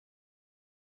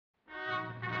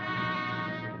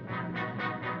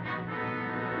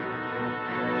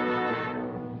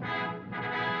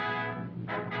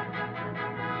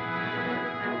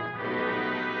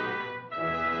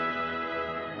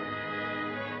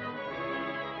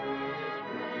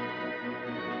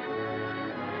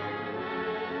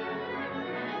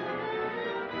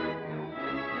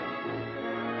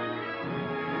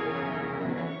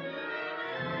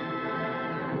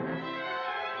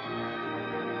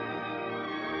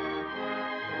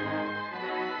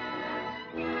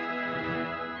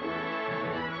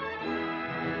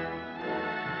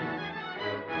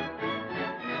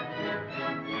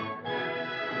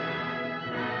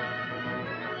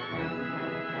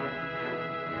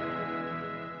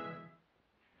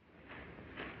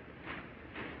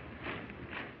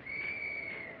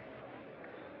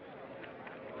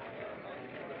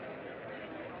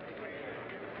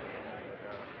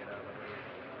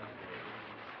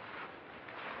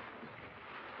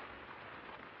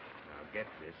get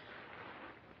this.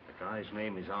 The guy's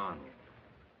name is Arnold.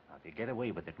 Now, if you get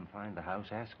away with it and find the house,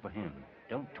 ask for him.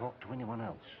 Don't talk to anyone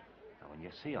else. Now, when you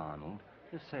see Arnold,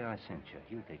 just say I sent you.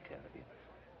 He'll take care of you.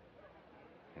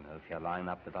 You know, if you line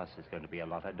up with us, there's going to be a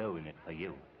lot of dough in it for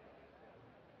you.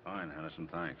 Fine, Henderson,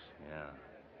 thanks. Yeah.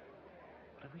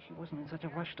 But I wish you wasn't in such a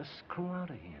rush to screw out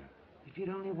of here. If you'd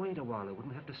only wait a while, I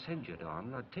wouldn't have to send you to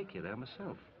Arnold. I'd take you there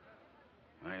myself.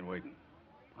 I ain't waiting.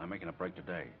 I'm making a break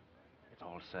today. It's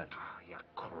all set. Oh, you're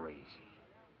crazy.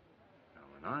 Now,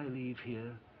 when I leave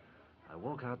here, I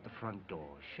walk out the front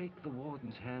door, shake the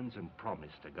warden's hands, and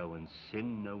promise to go and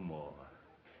sin no more.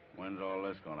 When's all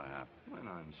this gonna happen? When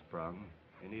I'm sprung.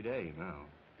 Any day now.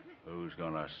 Who's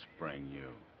gonna spring you?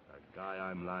 The guy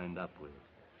I'm lined up with.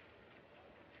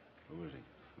 Who is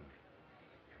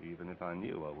he? Even if I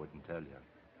knew, I wouldn't tell you.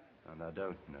 And I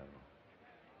don't know.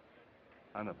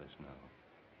 None of us know.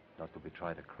 Not till we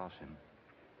try to cross him.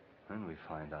 Then we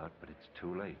find out, but it's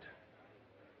too late.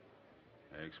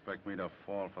 They expect me to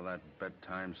fall for that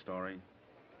bedtime story?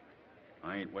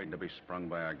 I ain't waiting to be sprung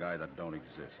by a guy that don't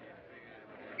exist.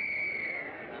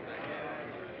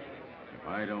 If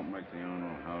I don't make the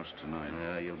Arnold house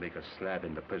tonight... You'll make a slab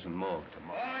in the prison morgue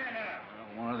tomorrow. Oh,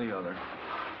 yeah. One or the other.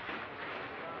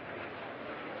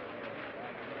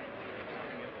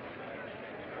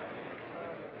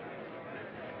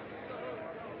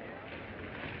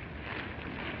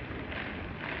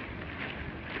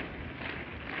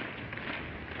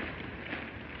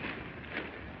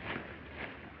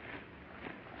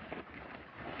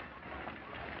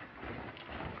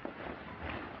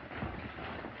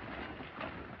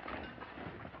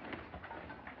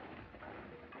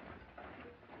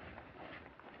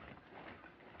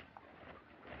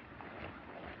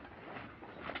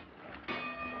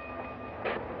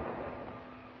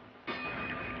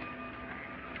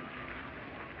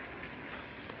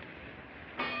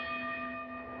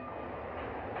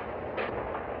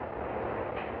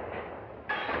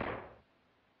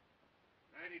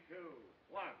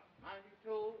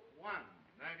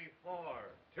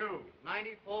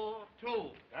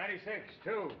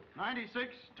 Two.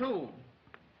 96, 2.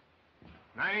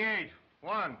 98,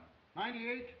 1.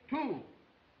 98, 2.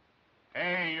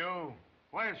 Hey, you.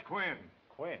 Where's Quinn?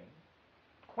 Quinn?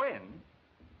 Quinn?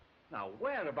 Now,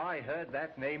 where have I heard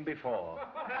that name before?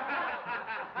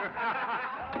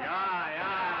 Yeah.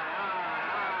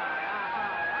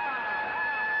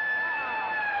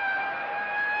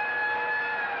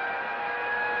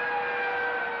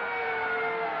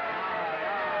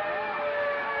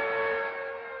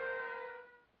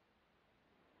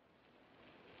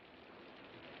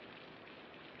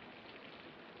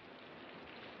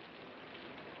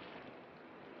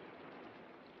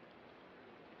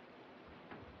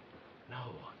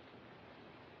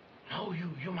 No,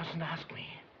 you mustn't ask me.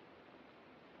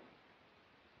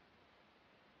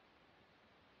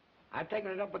 I've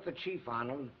taken it up with the chief,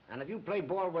 Arnold, and if you play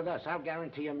ball with us, I'll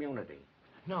guarantee immunity.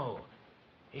 No,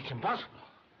 it's impossible.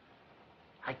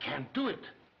 I can't do it.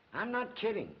 I'm not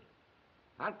kidding.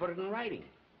 I'll put it in writing.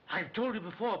 I've told you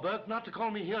before, Burke, not to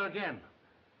call me here again.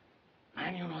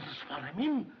 Man, you know just what I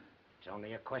mean. It's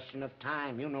only a question of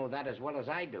time. You know that as well as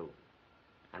I do.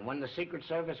 And when the Secret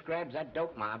Service grabs that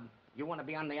dope mob, you want to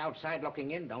be on the outside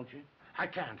looking in, don't you? I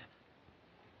can't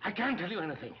tell you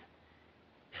anything.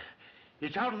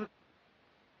 It's out of the...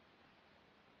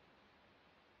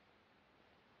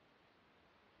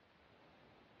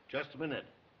 Just a minute.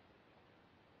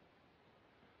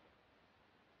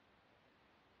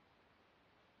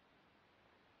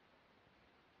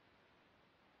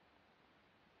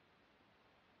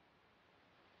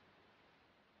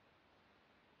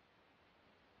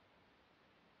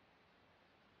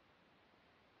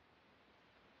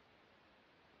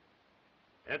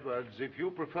 Edwards, if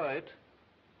you prefer it,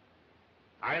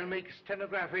 I'll make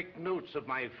stenographic notes of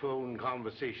my phone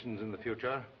conversations in the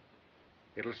future.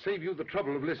 It'll save you the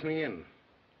trouble of listening in.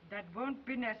 That won't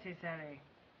be necessary.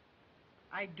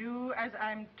 I do as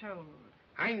I'm told.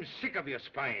 I'm sick of your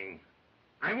spying.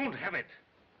 I won't have it.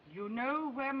 You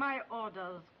know where my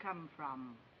orders come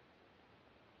from.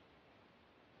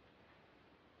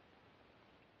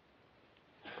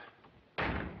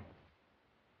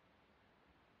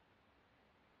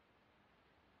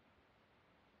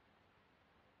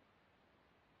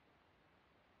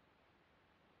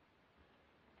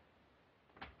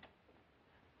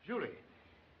 Julie.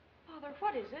 Father,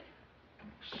 what is it?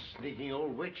 Sneaking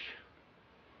old witch.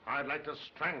 I'd like to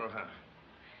strangle her.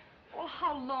 Well,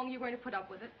 how long are you going to put up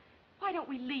with it? Why don't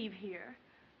we leave here?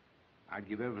 I'd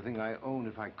give everything I own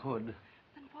if I could.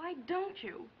 Then why don't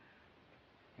you?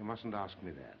 You mustn't ask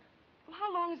me that. Well,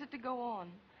 how long is it to go on?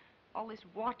 All this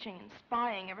watching and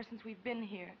spying ever since we've been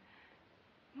here.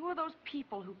 Who are those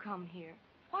people who come here?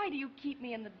 Why do you keep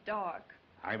me in the dark?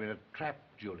 I'm in a trap,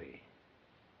 Julie.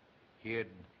 He'd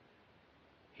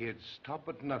stop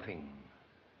at nothing.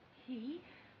 He?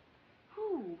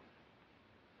 Who?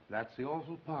 That's the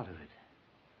awful part of it.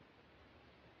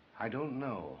 I don't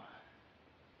know.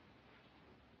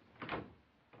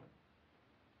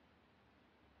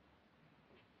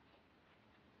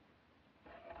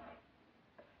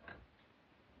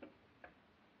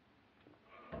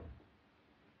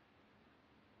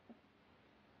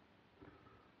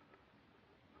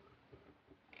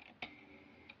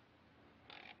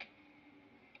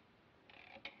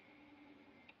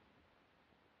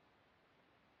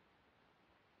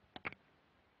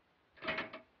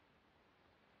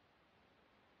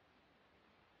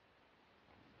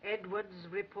 Edwards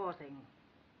reporting.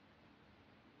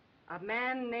 A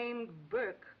man named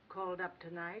Burke called up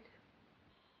tonight.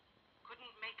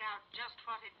 Couldn't make out just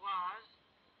what it was,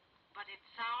 but it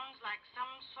sounds like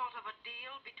some sort of a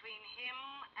deal between him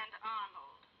and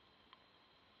Arnold.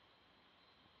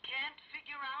 Can't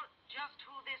figure out just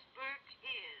who this Burke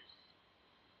is.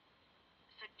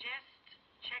 Suggest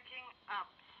checking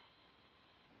up.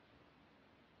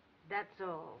 That's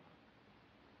all.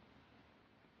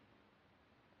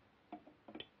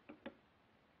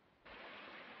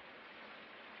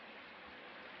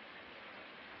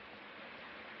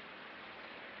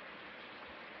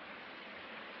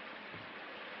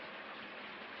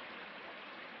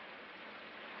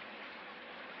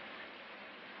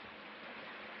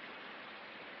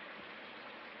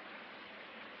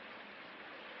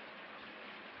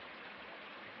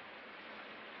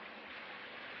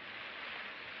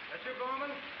 That you,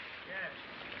 Gorman? Yes.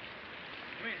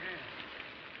 Come in here.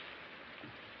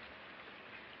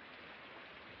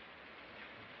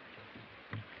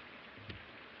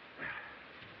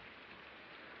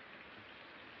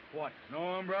 What,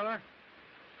 no umbrella?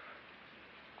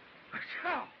 What's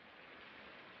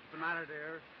the matter,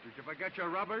 dear? Did you forget your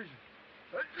rubbers?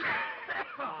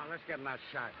 Come on, let's get in that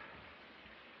shot.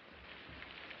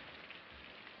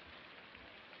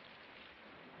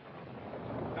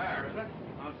 There, is it?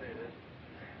 I'll say it is.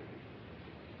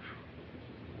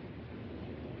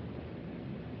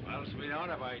 Well, sweetheart,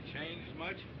 have I changed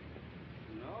much?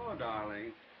 No,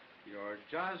 darling. You're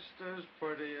just as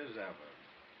pretty as ever.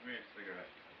 Give me a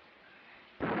cigarette.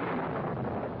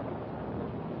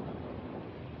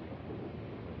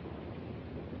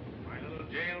 My little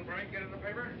jailbreak get in the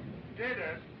paper? Did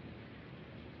it?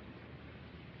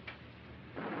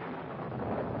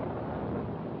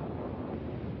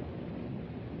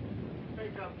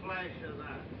 Take a flash of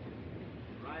that.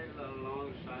 Right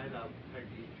alongside of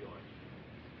Peggy Joyce.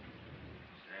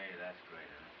 Say, that's great,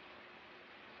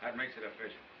 huh? That makes it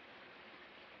official.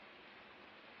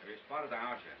 Have you spotted the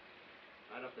house yet?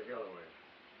 Right up the hill away.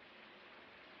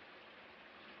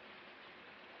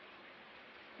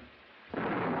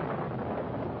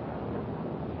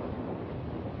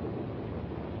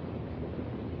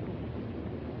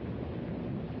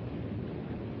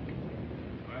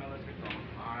 Well, let's get going.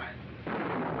 All right.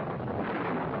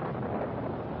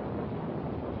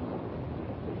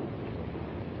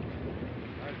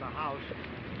 There's the house.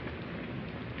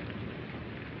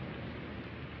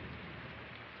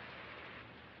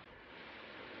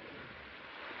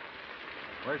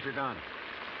 Where's your gun?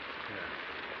 Here.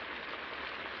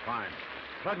 Fine.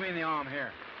 Plug me in the arm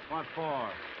here. What for?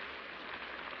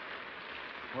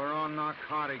 We're on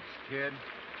narcotics, kid.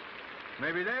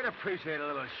 Maybe they'd appreciate a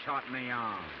little shot in the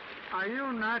arm. Are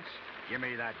you nuts? Give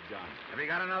me that gun. Have you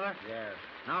got another? Yes.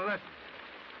 Now listen.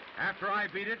 After I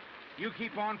beat it, you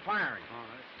keep on firing. All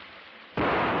right.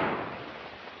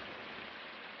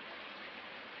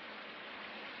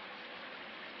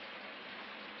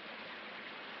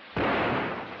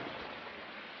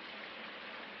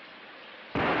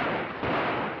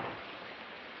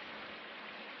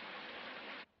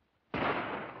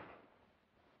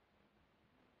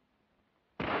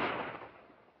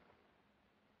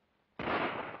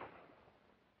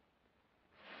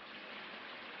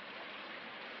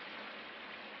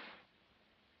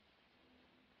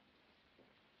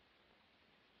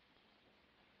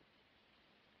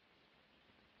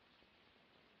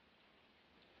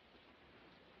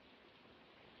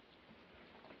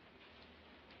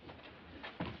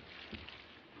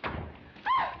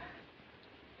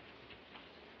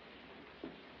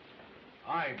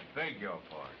 I beg your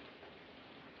pardon.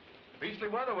 Beastly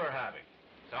weather we're having.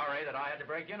 Sorry that I had to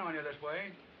break in on you this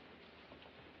way.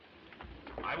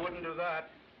 I wouldn't do that.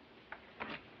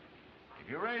 If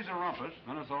you raise a rumpus,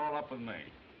 then it's all up with me.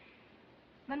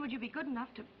 Then would you be good enough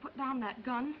to put down that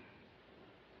gun?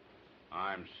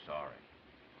 I'm sorry.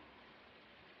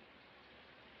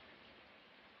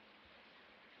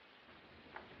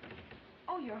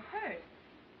 Oh, you're hurt.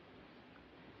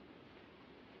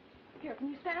 Here, can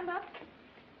you stand up?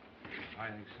 I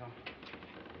think so.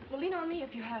 Well, lean on me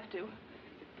if you have to.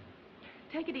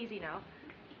 Take it easy now.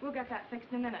 We'll get that fixed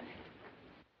in a minute.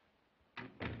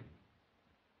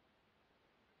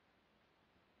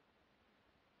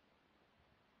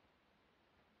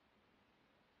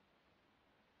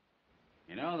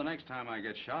 You know, the next time I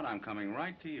get shot, I'm coming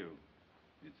right to you.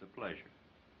 It's a pleasure.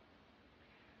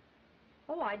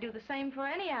 Oh, I'd do the same for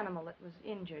any animal that was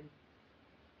injured.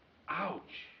 Ouch!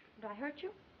 Did I hurt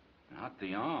you? Not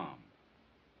the arm.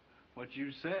 What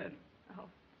you said. Oh.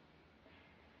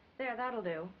 There, that'll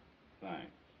do.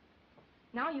 Thanks.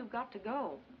 Now you've got to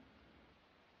go.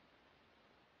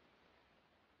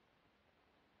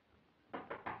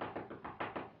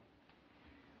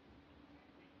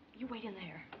 You wait in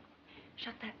there.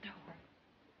 Shut that door.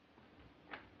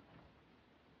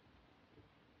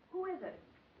 Who is it?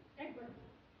 Edward.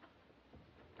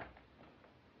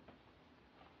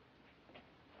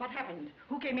 What happened?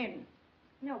 Who came in?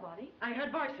 Nobody. I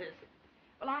heard voices.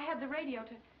 Well, I had the radio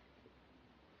to...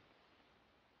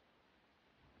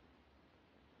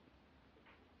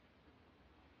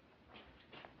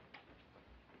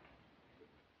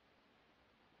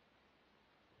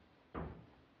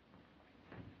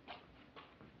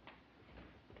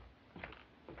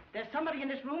 There's somebody in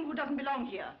this room who doesn't belong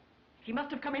here. He must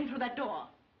have come in through that door.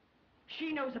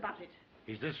 She knows about it.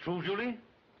 Is this true, Julie?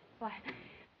 Why,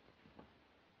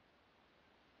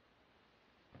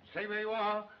 Stay where you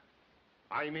are.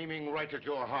 I'm aiming right at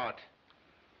your heart.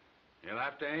 You'll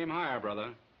have to aim higher, brother.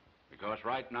 Because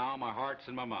right now, my heart's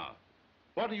in my mouth.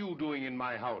 What are you doing in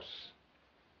my house?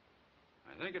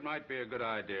 I think it might be a good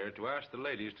idea to ask the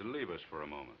ladies to leave us for a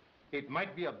moment. It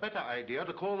might be a better idea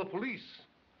to call the police.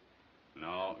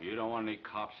 No, you don't want any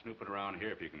cops snooping around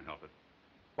here if you can help it.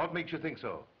 What makes you think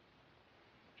so?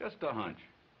 Just a hunch,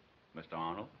 Mr.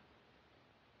 Arnold.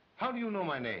 How do you know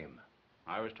my name?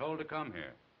 I was told to come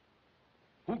here.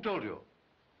 Who told you?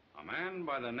 A man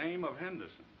by the name of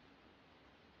Henderson.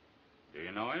 Do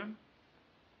you know him?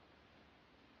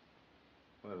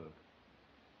 Well,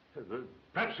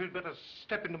 perhaps we'd better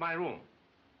step into my room.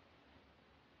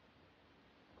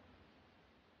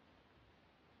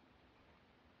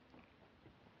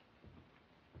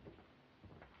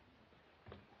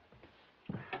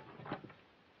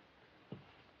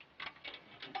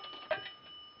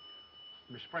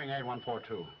 Miss Spring,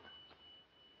 A142.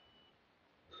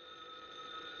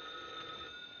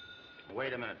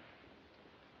 Wait a minute.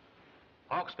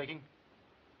 Hawk speaking.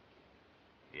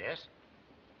 Yes?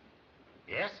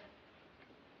 Yes?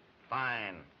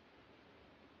 Fine.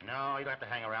 No, you don't have to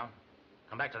hang around.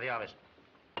 Come back to the office.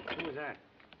 Who was that?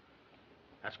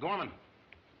 That's Gorman.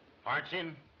 Parts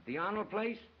in. The Arnold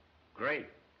place? Great.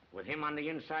 With him on the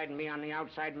inside and me on the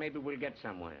outside, maybe we'll get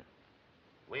somewhere.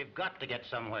 We've got to get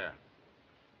somewhere.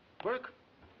 Burke,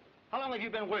 how long have you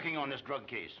been working on this drug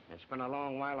case? It's been a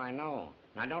long while, I know.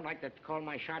 And I don't like to call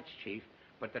my shots, Chief,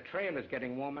 but the trail is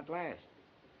getting warm at last.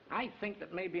 I think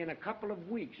that maybe in a couple of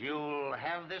weeks... You'll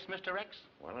have this, Mr. Rex?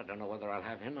 Well, I don't know whether I'll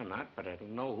have him or not, but I'll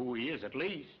know who he is at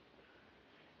least.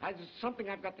 It's something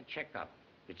I've got to check up.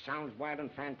 It sounds wild and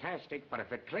fantastic, but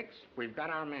if it clicks, we've got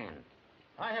our man.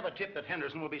 I have a tip that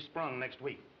Henderson will be sprung next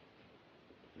week.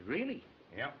 Really?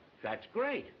 Yeah. That's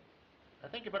great. I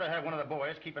think you better have one of the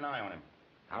boys keep an eye on him.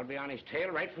 I'll be on his tail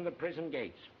right from the prison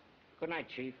gates. Good night,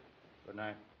 Chief. Good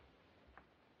night.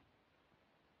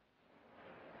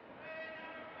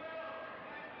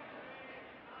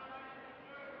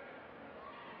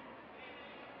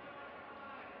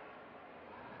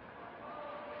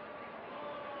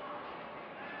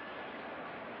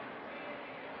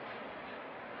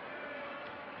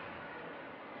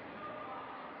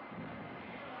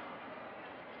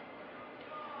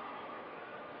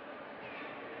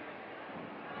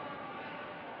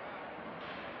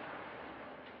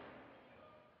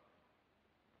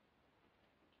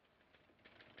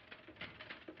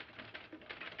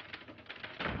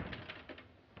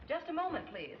 just a moment,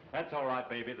 please. That's all right,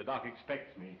 baby. The doc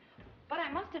expects me. But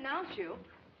I must announce you.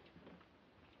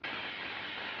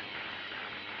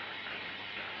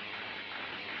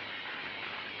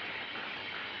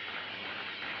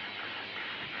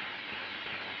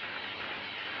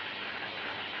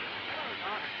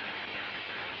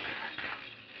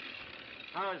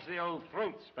 How's the old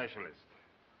throat specialist?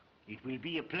 It will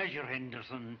be a pleasure,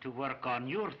 Henderson, to work on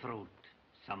your throat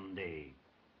someday.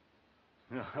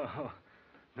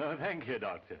 No, thank you,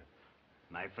 Doctor.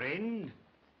 My friend,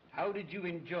 How did you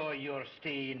enjoy your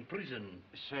stay in prison?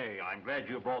 Say, I'm glad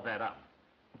you brought that up.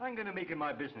 I'm going to make it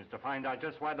my business to find out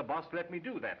just why the boss let me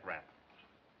do that rap.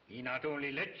 He not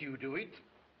only let you do it,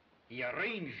 he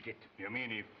arranged it. You mean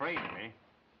he framed me?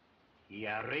 He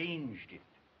arranged it.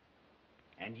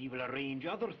 And he will arrange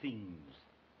other things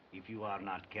if you are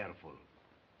not careful.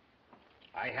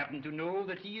 I happen to know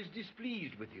that he is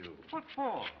displeased with you. What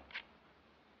for?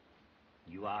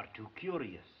 You are too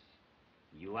curious.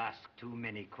 You ask too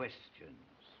many questions.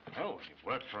 Oh, you've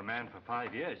worked for a man for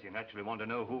 5 years. You naturally want to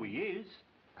know who he is.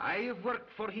 I have worked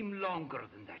for him longer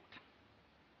than that.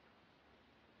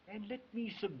 And let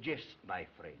me suggest, my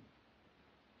friend,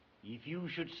 if you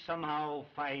should somehow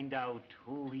find out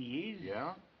who he is...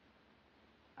 Yeah?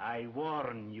 I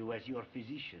warn you as your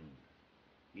physician,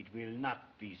 it will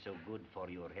not be so good for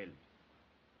your health.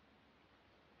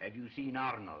 Have you seen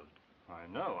Arnold? I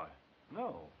know.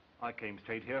 No. I came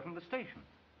straight here from the station.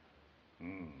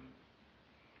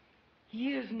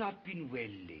 He has not been well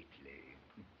lately.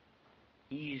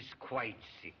 He is quite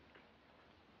sick.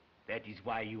 That is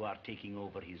why you are taking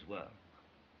over his work.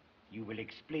 You will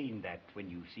explain that when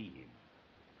you see him.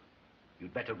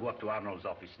 You'd better go up to Arnold's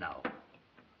office now.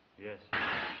 Yes.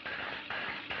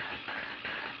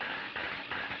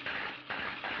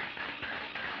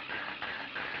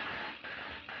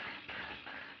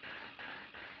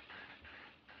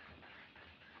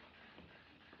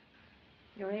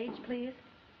 Your age, please?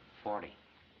 40.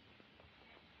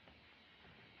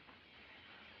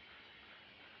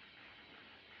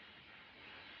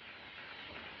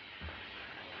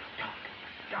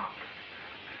 Doc.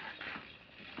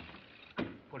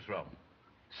 What's wrong?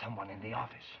 Someone in the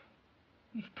office.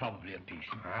 He's probably a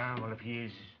patient. Well, if he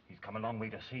is, he's come a long way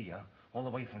to see you, all the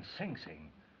way from Sing Sing.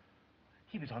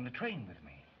 He was on the train with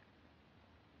me.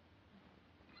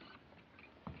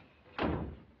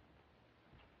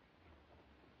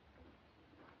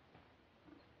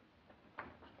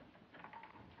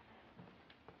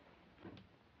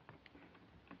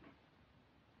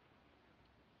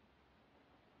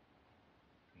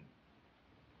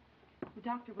 The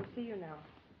doctor will see you now.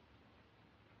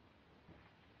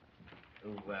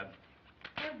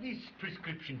 Have this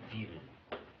prescription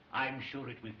filled. I'm sure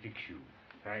it will fix you.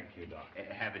 Thank you, Doc.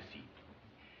 Have a seat.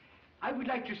 I would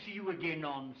like to see you again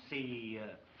on, say,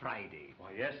 Friday.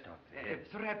 Why, yes, Doctor. Yes.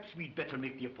 Perhaps we'd better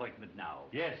make the appointment now.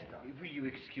 Yes, Doctor. Will you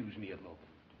excuse me a moment?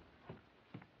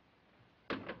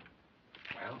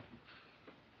 Well?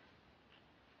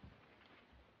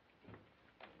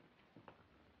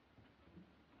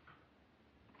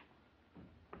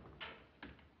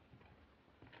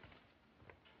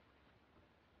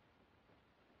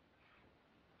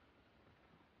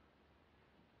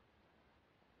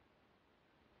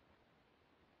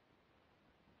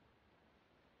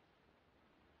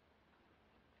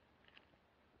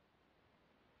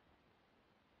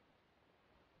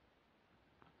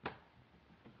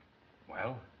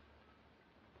 Well?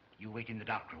 You wait in the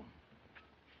dark room.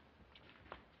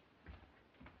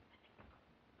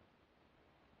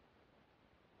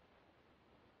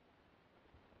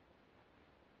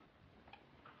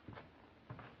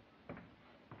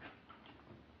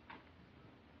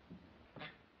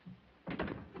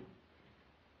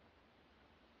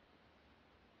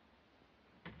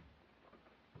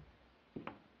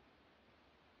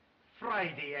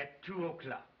 Friday at 2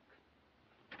 o'clock.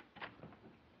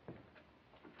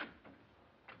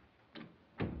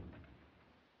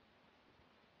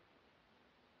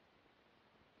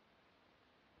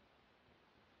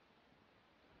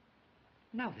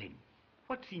 Now then,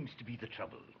 what seems to be the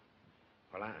trouble?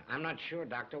 Well, I'm not sure,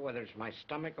 Doctor, whether it's my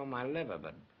stomach or my liver,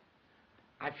 but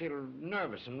I feel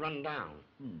nervous and run down.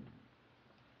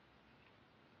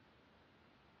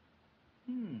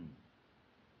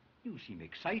 You seem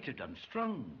excited and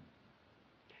strung.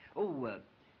 Oh,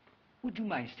 would you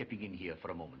mind stepping in here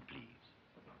for a moment, please?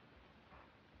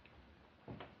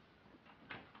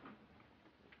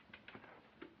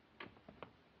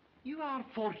 You are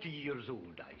 40 years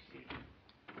old, I see.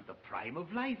 The prime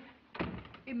of life.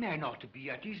 A man ought to be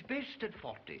at his best at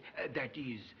 40. That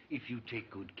is, if you take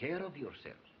good care of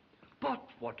yourself. But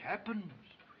what happens?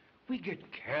 We get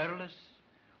careless,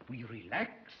 we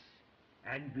relax,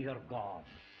 and we are gone.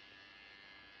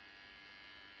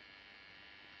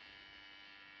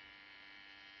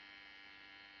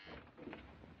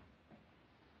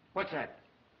 What's that?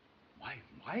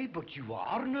 Why, but you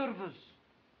are nervous.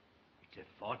 It's a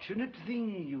fortunate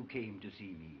thing you came to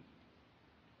see me.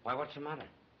 Why, what's the matter?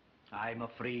 I'm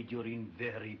afraid you're in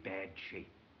very bad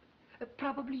shape.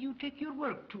 Probably you take your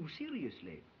work too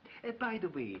seriously. By the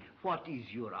way, what is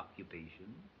your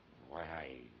occupation?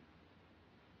 Why,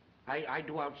 I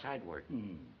do outside work.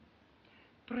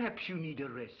 Perhaps you need a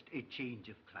rest, a change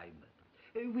of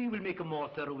climate. We will make a more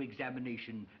thorough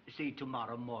examination, say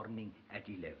tomorrow morning at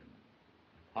 11.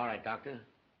 All right, Doctor.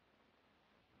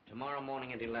 Tomorrow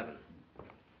morning at 11.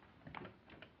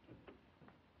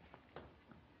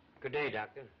 Good day,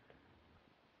 Doctor.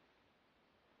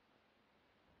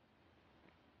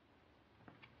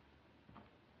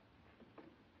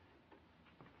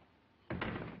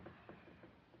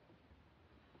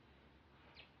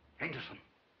 Henderson.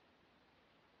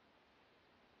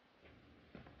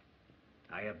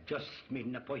 I have just made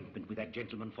an appointment with that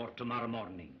gentleman for tomorrow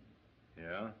morning.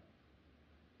 Yeah?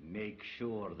 Make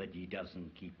sure that he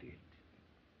doesn't keep it.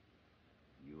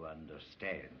 You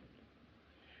understand?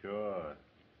 Sure.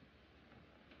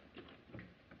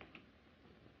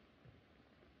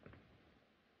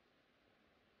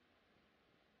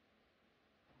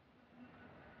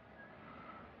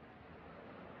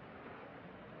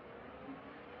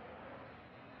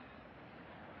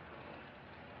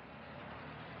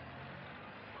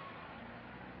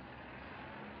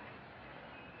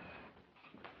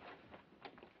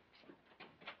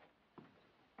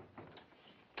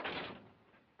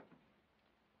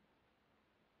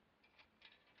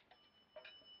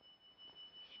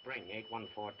 Spring,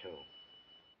 8142.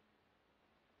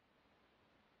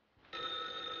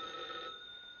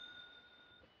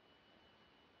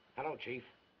 Hello, Chief.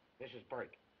 This is Bert.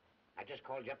 I just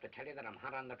called you up to tell you that I'm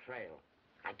hot on the trail.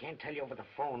 I can't tell you over the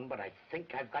phone, but I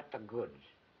think I've got the goods.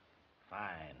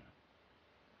 Fine.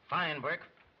 Fine, Burke.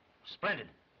 Splendid.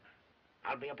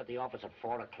 I'll be up at the office at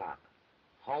 4 o'clock.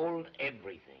 Hold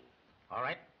everything. All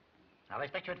right. I'll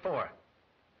expect you at 4.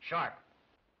 Sharp.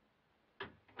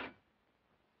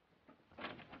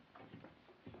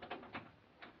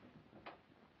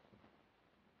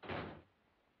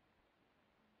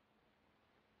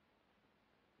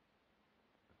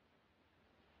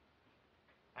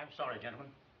 I'm sorry, gentlemen.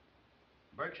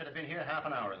 Burke should have been here half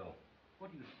an hour ago.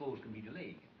 What do you suppose can be delaying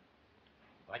him?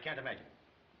 I can't imagine.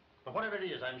 But whatever it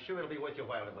is, I'm sure it'll be worth your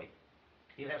while to wait.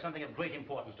 He'll have something of great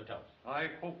importance to tell us. I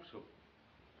hope so.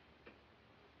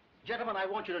 Gentlemen, I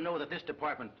want you to know that this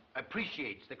department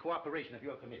appreciates the cooperation of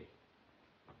your committee.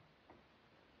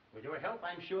 With your help,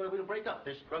 I'm sure we'll break up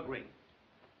this drug ring.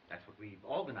 That's what we've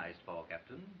organized for,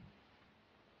 Captain.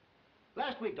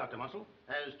 Last week, Dr. Muscle,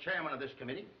 as chairman of this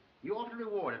committee, you offered a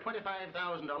reward of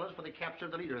 $25,000 for the capture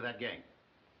of the leader of that gang.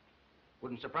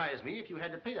 Wouldn't surprise me if you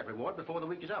had to pay that reward before the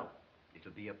week is out.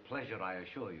 It'll be a pleasure, I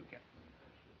assure you, Captain.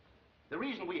 The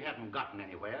reason we haven't gotten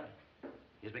anywhere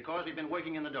is because we've been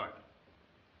working in the dark.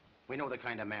 We know the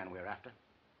kind of man we're after.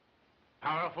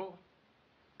 Powerful,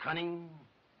 cunning,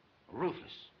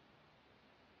 ruthless.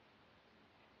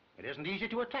 It isn't easy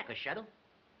to attack a shadow,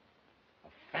 a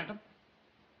phantom.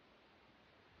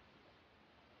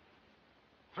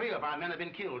 3 of our men have been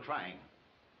killed trying.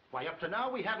 Why, up to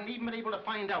now, we haven't even been able to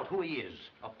find out who he is.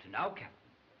 Up to now, Captain?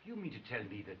 You mean to tell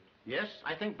me that... Yes,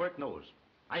 I think Burke knows.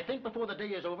 I think before the day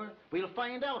is over, we'll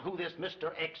find out who this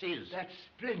Mr. X is. That's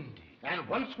splendid. And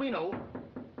once we know...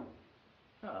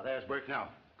 Ah, there's Burke now.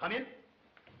 Come in.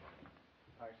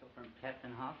 Parcel from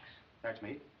Captain Hawks. That's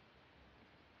me.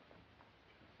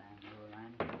 Samuel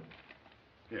Ryan.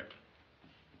 Here.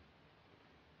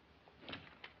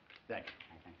 Thanks.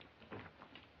 Thank you.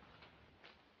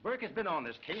 Burke has been on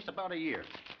this case about a year.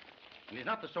 And he's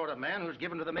not the sort of man who's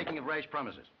given to the making of rash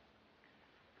promises.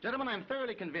 Gentlemen, I'm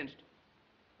thoroughly convinced...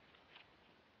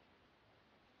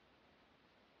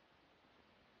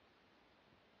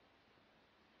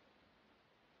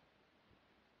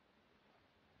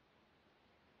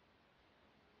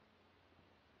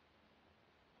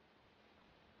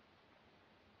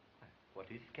 What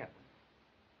is it, Captain?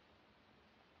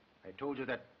 I told you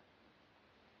that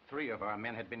 3 of our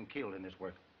men had been killed in this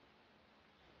work.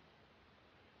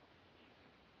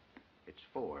 It's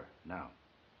 4 now.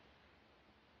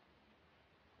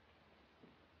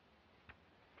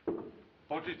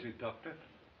 What is it, Doctor?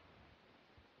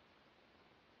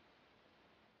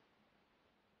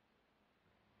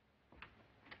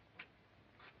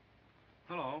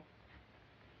 Hello.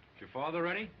 Is your father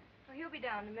ready? Oh, he'll be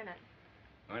down in a minute.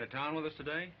 Going to town with us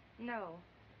today? No.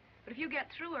 But if you get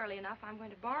through early enough, I'm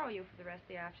going to borrow you for the rest of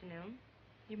the afternoon.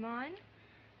 You mind?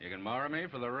 You can borrow me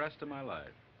for the rest of my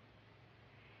life.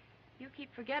 You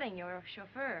keep forgetting you're a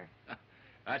chauffeur.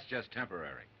 That's just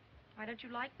temporary. Why don't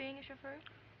you like being a chauffeur?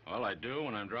 Well, I do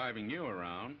when I'm driving you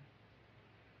around.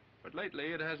 But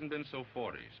lately, it hasn't been so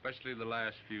 40, especially the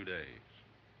last few days.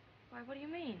 Why, what do you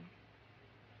mean?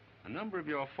 A number of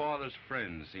your father's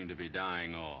friends seem to be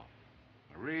dying off.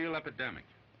 A real epidemic.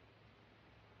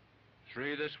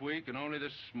 3 this week, and only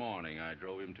this morning I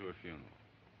drove him to a funeral.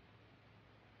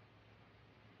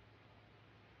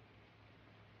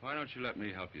 Why don't you let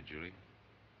me help you, Julie?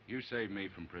 You saved me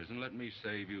from prison. Let me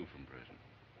save you from prison.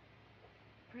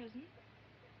 Prison?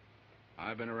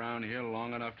 I've been around here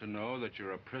long enough to know that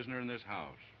you're a prisoner in this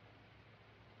house.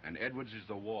 And Edwards is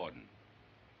the warden.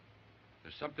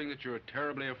 There's something that you're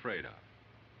terribly afraid of.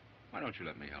 Why don't you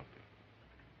let me help you?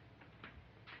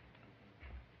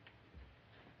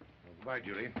 Well, goodbye,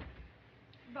 Julie.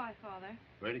 Goodbye, Father.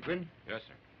 Ready, Quinn? Yes,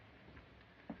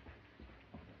 sir.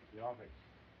 The office.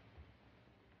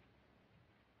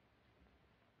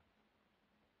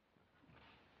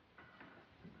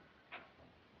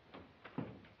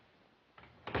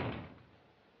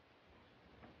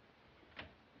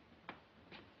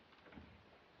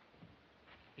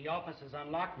 The office is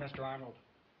unlocked, Mr. Arnold.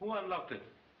 Who unlocked it?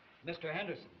 Mr.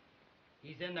 Henderson.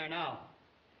 He's in there now.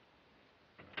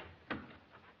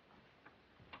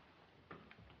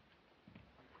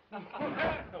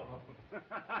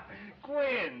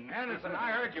 Quinn! Henderson,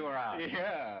 I heard you were out.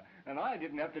 Yeah, and I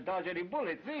didn't have to dodge any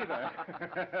bullets either.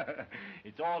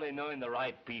 It's all in knowing the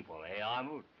right people, eh,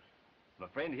 Arnold? My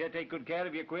friend here take good care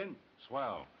of you, Quinn?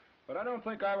 Swell. But I don't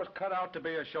think I was cut out to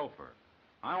be a chauffeur.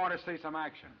 I want to see some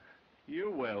action.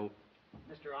 You will.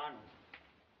 Mr. Arnold.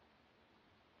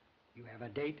 You have a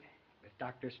date with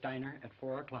Dr. Steiner at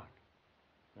 4 o'clock.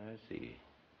 I see.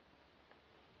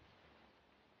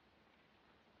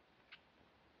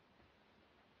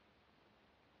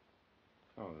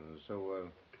 Oh, so,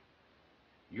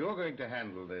 you're going to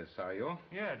handle this, are you?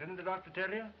 Yeah, didn't the doctor tell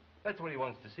you? That's what he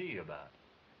wants to see you about.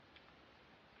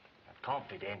 But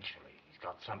confidentially, he's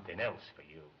got something else for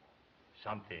you.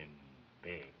 Something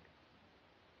big.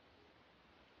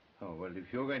 Oh, well,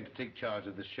 if you're going to take charge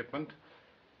of this shipment,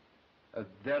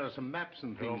 there are some maps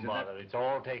and things. Don't bother, it's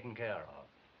all taken care of.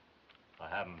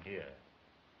 I have them here.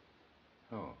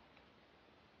 Oh.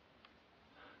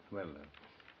 Well,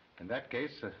 in that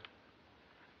case,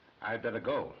 I'd better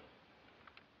go.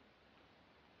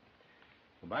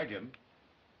 Goodbye, Jim.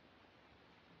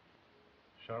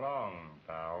 So long,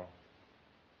 pal.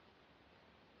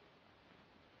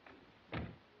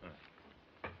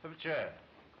 Have a chair.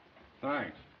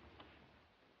 Thanks.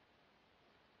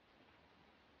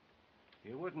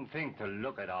 You wouldn't think to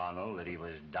look at Arnold that he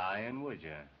was dying, would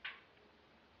you?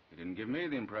 He didn't give me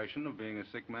the impression of being a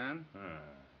sick man.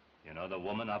 You know the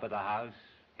woman up at the house,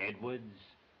 Edwards,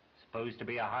 supposed to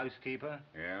be a housekeeper?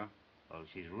 Yeah? Well,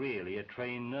 she's really a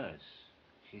trained nurse.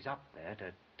 She's up there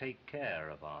to take care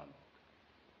of Arnold.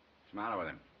 What's the matter with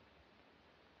him?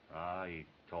 Ah, he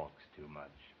talks too much.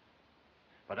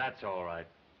 But that's all right.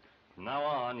 From now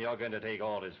on, you're going to take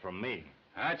orders from me.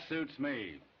 That suits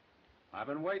me. I've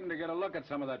been waiting to get a look at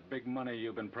some of that big money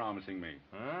you've been promising me.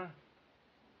 Huh?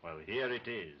 Well, here it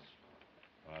is.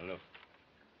 Now, look.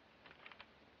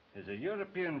 There's a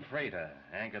European freighter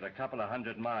anchored a couple of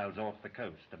 100 miles off the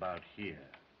coast, about here.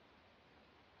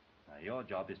 Now, your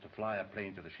job is to fly a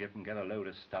plane to the ship and get a load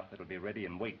of stuff that'll be ready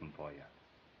and waiting for you.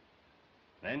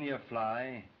 Then you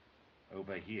fly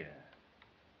over here,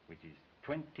 which is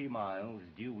 20 miles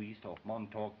due east off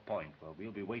Montauk Point, where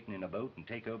we'll be waiting in a boat and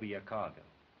take over your cargo.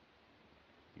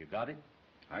 You got it?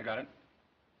 I got it.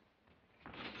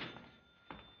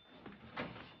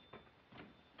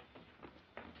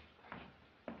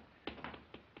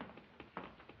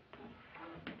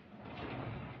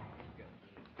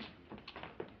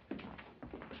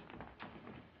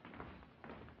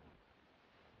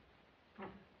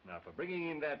 Now, for bringing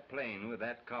in that plane with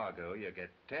that cargo, you get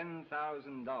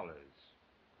 $10,000. Now,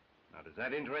 does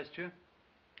that interest you?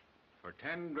 For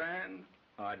 10 grand,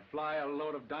 I'd fly a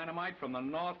load of dynamite from the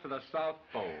North to the South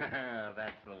Pole.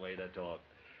 That's the way to talk.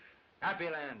 Happy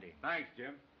landing. Thanks,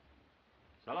 Jim.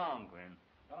 So long, Quinn.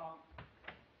 So long.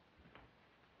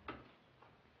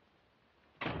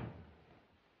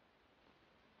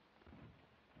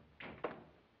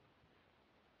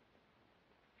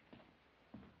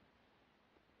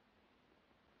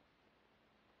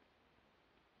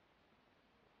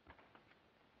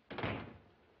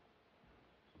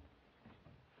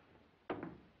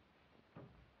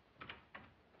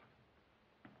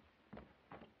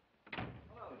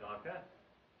 Hello, Doctor.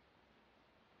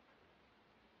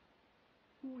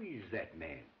 Who is that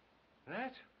man?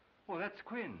 That? Well, that's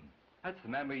Quinn. That's the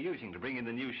man we're using to bring in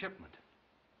the new shipment.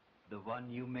 The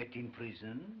one you met in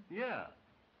prison? Yeah.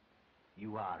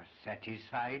 You are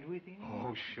satisfied with him?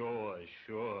 Oh, sure,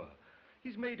 sure.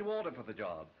 He's made to order for the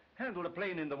job. Handled a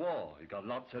plane in the war. He's got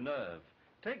lots of nerve.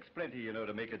 Takes plenty, you know,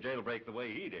 to make a jailbreak the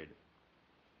way he did.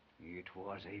 It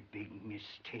was a big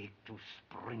mistake to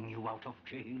spring you out of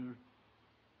jail.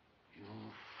 You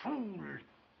fool!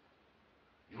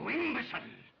 You imbecile!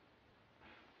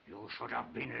 You should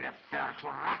have been left there to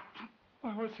rot.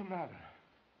 Well, what's the matter?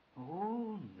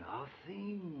 Oh,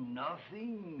 nothing.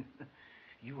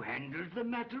 You handled the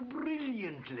matter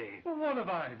brilliantly. Well, what have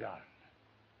I done?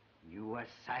 You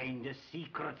assigned a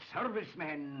secret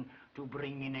serviceman to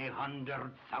bring in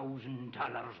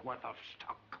 $100,000 worth of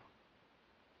stock.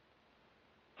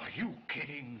 Are you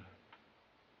kidding?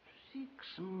 6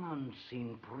 months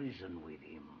in prison with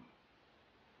him.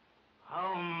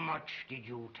 How much did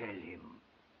you tell him?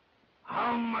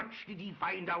 How much did he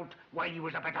find out while he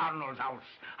was up at Arnold's house?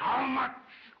 How much?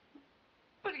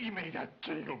 But he made a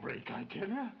jailbreak, I tell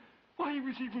you. Why, he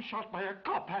was even shot by a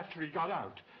cop after he got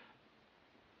out.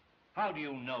 How do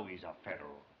you know he's a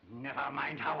federal? Never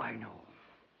mind how I know.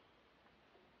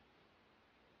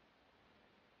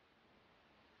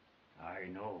 I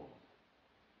know.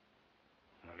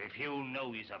 Well, if you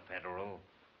know he's a federal,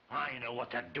 I know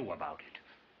what to do about it.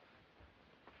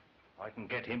 I can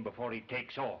get him before he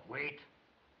takes off. Wait.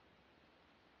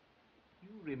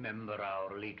 You remember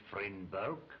our late friend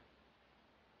Burke?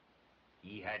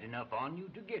 He had enough on you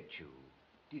to get you,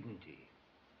 didn't he?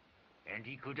 And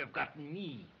he could have gotten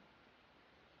me.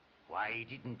 Why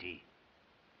didn't he?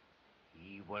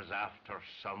 He was after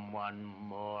someone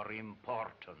more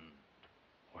important.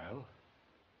 Well?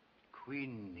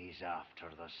 Quinn is after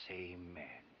the same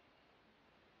man.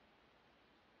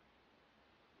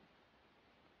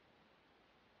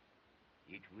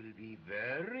 It will be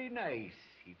very nice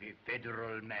if a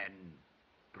federal man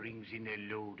brings in a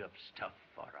load of stuff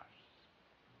for us.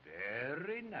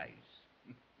 Very nice.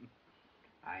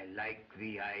 I like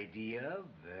the idea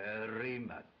very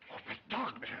much. Oh, but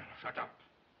doctor, shut up.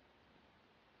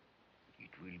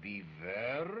 It will be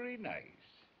very nice.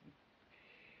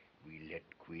 We let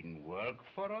Quinn work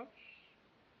for us.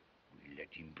 We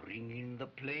let him bring in the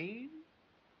plane.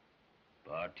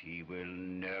 But he will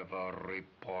never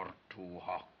report to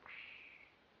Hawks.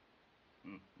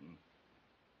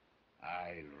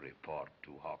 I'll report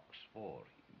to Hawks for him.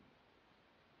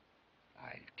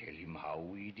 I'll tell him how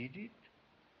we did it.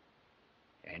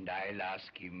 And I'll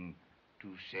ask him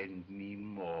to send me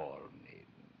more men.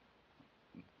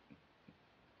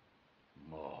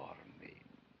 More men.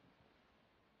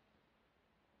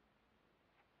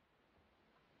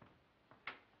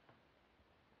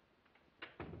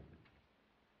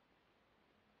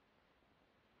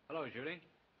 Hello, Judy.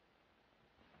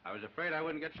 I was afraid I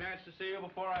wouldn't get a chance to see you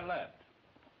before I left.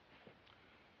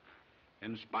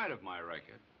 In spite of my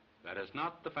record, that is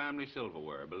not the family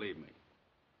silverware, believe me.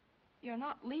 You're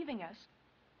not leaving us.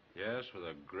 Yes, with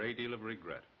a great deal of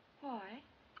regret. Why?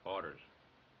 Orders.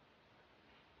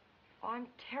 Oh, I'm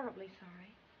terribly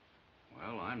sorry.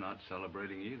 Well, I'm not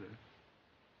celebrating either.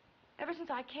 Ever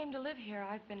since I came to live here,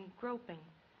 I've been groping.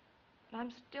 And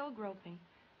I'm still groping.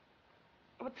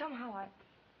 But somehow I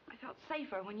felt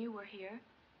safer when you were here.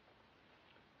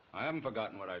 I haven't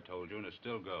forgotten what I told you, and it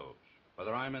still goes,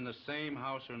 whether I'm in the same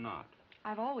house or not.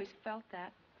 I've always felt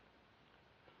that.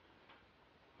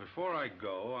 Before I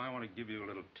go, I want to give you a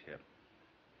little tip.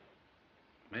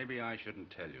 Maybe I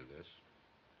shouldn't tell you this,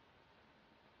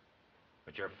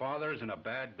 but your father's in a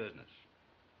bad business.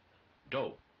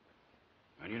 Dope.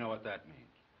 And you know what that means.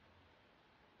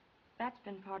 That's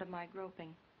been part of my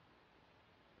groping.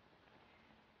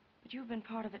 But you've been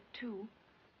part of it, too.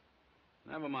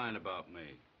 Never mind about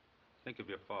me. Think of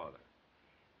your father.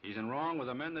 He's in wrong with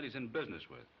the men that he's in business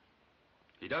with.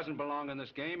 He doesn't belong in this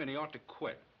game, and he ought to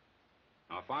quit.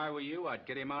 Now, if I were you, I'd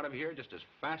get him out of here just as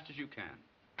fast as you can.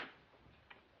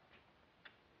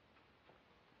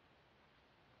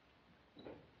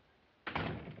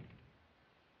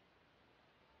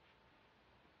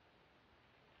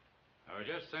 I was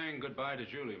just saying goodbye to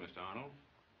Julie, Mr. Arnold,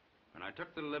 and I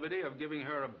took the liberty of giving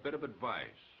her a bit of advice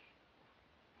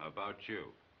about you.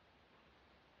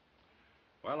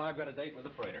 Well, I've got a date with the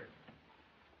freighter.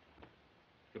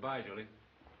 Goodbye, Julie.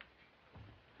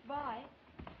 Bye.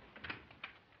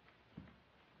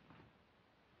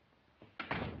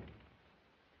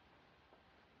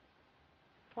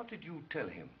 What did you tell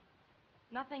him?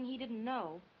 Nothing he didn't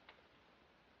know.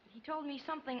 But he told me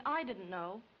something I didn't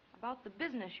know about the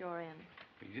business you're in.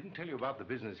 He didn't tell you about the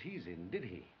business he's in, did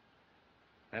he?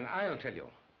 And I'll tell you.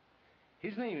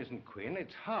 His name isn't Quinn,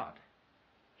 it's Hart.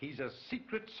 He's a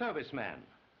secret service man.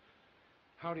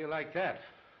 How do you like that?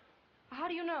 How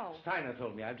do you know? Steiner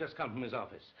told me. I've just come from his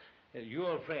office.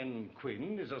 Your friend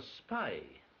Quinn is a spy.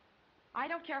 I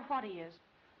don't care what he is.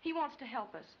 He wants to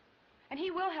help us. And he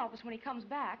will help us when he comes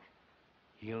back.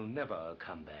 He'll never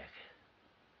come back.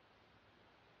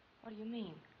 What do you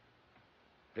mean?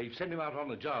 They've sent him out on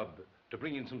a job to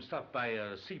bring in some stuff by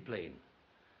a seaplane.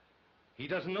 He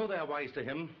doesn't know they're wise to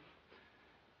him.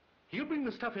 He'll bring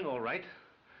the stuff in all right.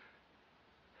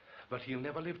 But he'll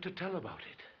never live to tell about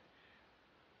it.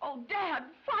 Oh, Dad,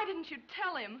 why didn't you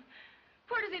tell him?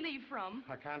 Where does he leave from?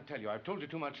 I can't tell you. I've told you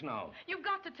too much now. You've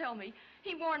got to tell me.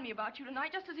 He warned me about you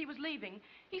tonight just as he was leaving.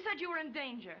 He said you were in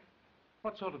danger.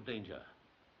 What sort of danger?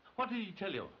 What did he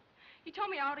tell you? He told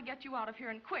me how to get you out of here,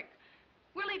 and quick.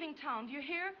 We're leaving town, do you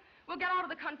hear? We'll get out of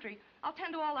the country. I'll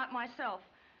tend to all that myself.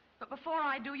 But before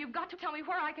I do, you've got to tell me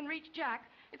where I can reach Jack.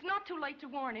 It's not too late to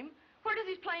warn him. Where does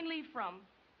his plane leave from?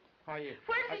 Where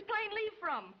does his plane leave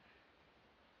from?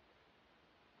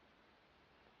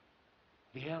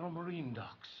 The Aero Marine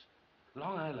Docks,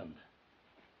 Long Island.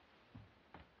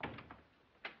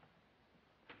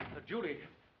 Judy.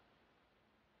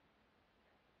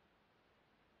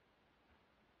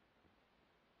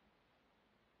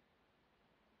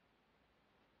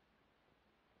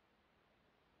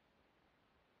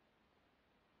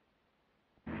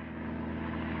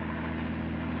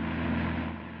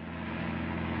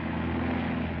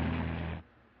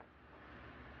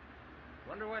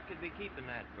 Wonder what could be keeping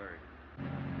that bird.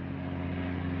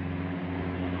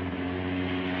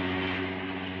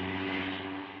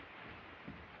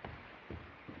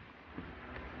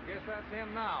 Guess that's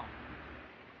him now.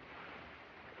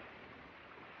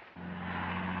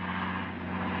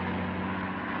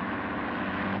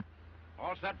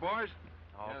 All set, boys?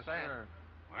 All Yes, set. sir.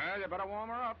 Well, you better warm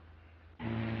her up.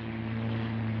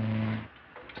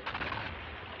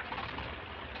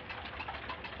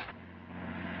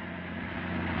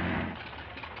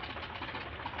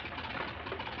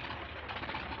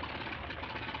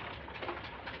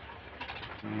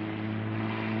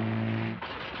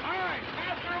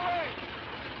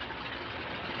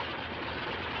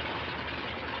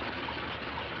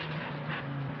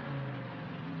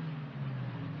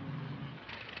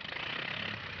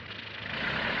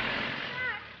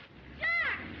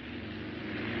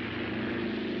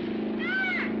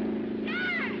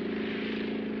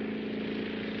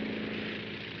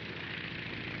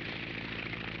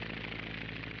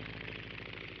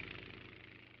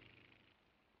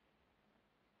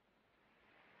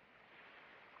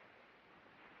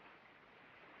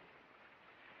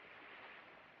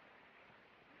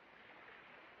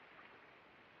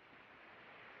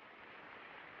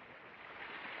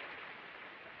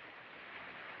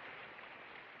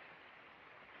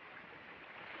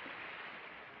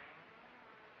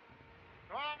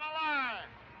 Throw him a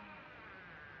line.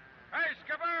 Hey,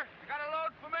 skipper, you got a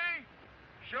load for me?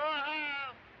 Sure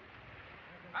have.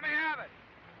 Let me have it.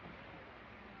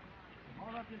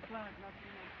 Hold up your flag, not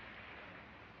too much.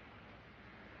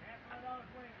 Careful of those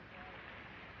wings,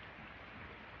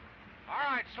 All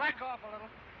right, slack off a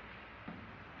little.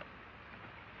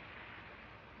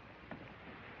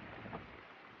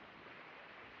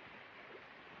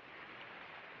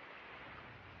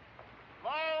 Blow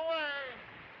away.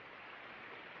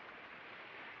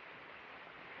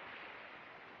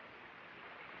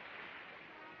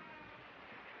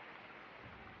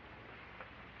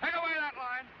 Take away that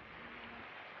line.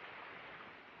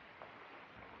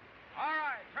 All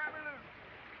right, turn me loose.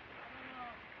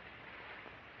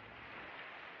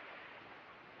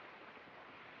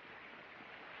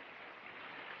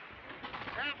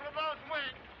 Careful of those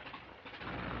wings.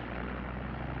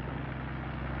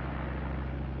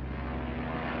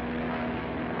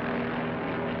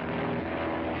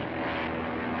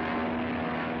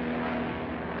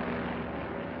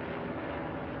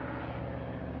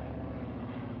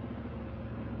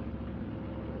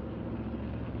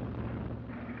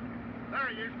 There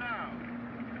he is now.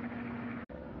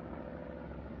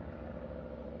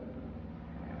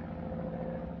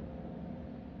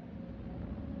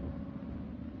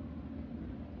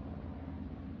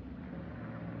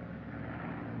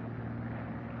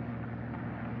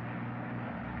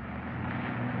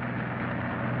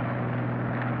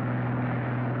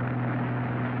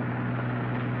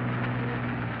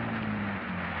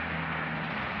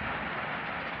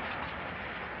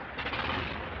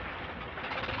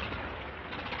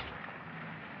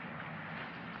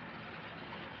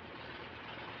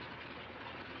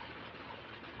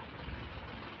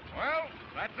 Well,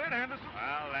 that's it, Henderson.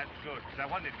 Well, that's good, because I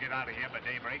wanted to get out of here by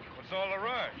daybreak. What's all the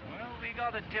rush? Well, we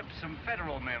got to tip some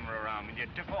federal men were around when you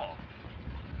tip off.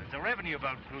 There's a revenue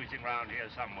boat cruising around here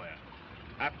somewhere.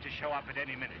 Apt to show up at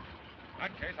any minute.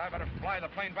 In that case, I better fly the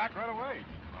plane back right away.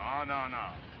 Oh, no,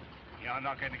 no. You're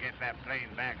not going to get that plane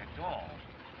back at all.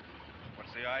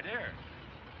 What's the idea?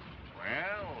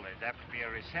 Well, there's apt to be a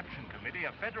reception committee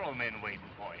of federal men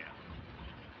waiting for you.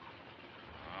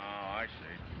 Oh, I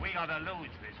see. We got to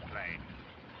lose this plane.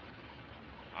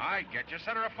 I get you.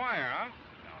 Set her afire, huh?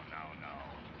 No.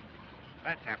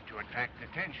 That's apt to attract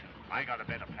attention. I got a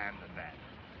better plan than that.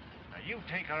 Now, you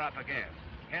take her up again.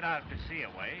 Head out to sea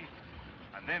away.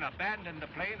 and then abandon the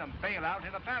plane and bail out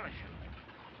in a parachute.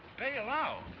 Bail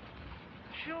out?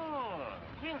 Sure.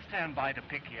 We'll stand by to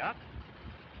pick you up.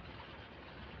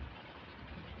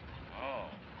 Oh.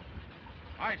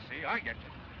 I see. I get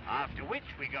you. After which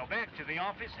we go back to the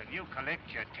office and you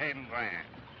collect your 10 grand.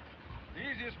 The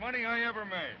easiest money I ever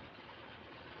made.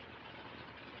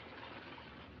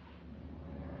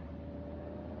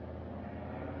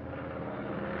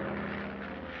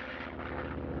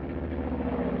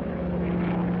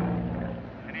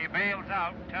 And he bails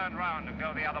out, turn round and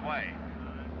go the other way.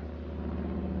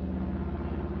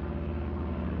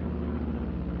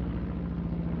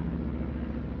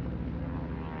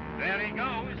 There he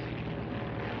goes.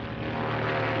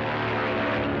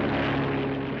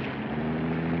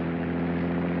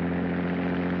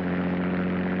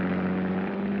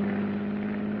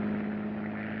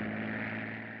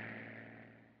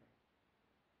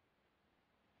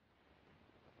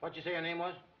 What'd you say her name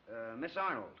was? Miss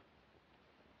Arnold.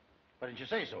 Why didn't you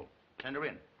say so? Send her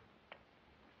in.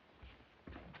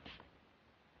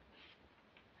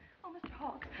 Oh, Mr.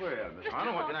 Hawks. Well, Miss Mr.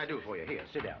 Arnold, what Hawks. can I do for you? Here,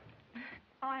 sit down.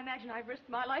 Oh, I imagine I've risked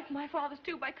my life and my father's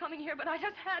too by coming here, but I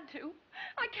just had to.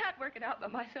 I can't work it out by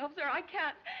myself, sir. I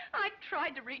can't. I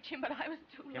tried to reach him, but I was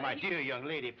too late. Hey, my dear young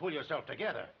lady, pull yourself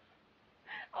together.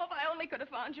 Oh, if I only could have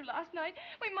found you last night,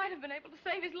 we might have been able to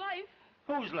save his life.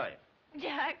 Whose life?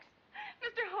 Jack's.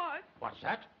 Mr. Hart. What's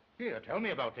that? Here, tell me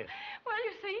about this. Well,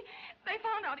 you see, they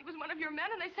found out he was one of your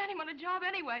men, and they sent him on a job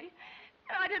anyway.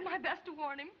 And I did my best to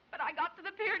warn him, but I got to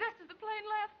the pier just as the plane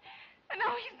left. And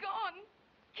now he's gone.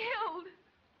 Killed.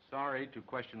 Sorry to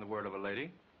question the word of a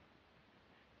lady.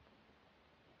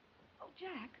 Oh,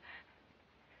 Jack.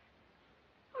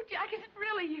 Oh, Jack, is it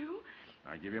really you?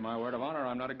 I give you my word of honor,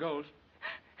 I'm not a ghost.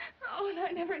 Oh, and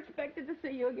I never expected to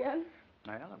see you again.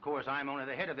 Well, of course, I'm only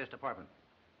the head of this department.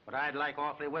 But I'd like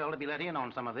awfully well to be let in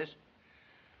on some of this.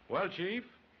 Well, Chief,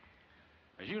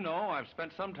 as you know, I've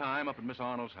spent some time up at Miss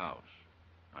Arnold's house.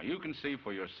 Now, you can see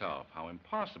for yourself how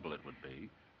impossible it would be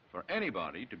for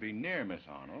anybody to be near Miss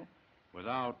Arnold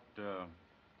without,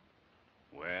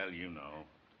 well, you know.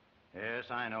 Yes,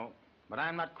 I know. But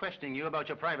I'm not questioning you about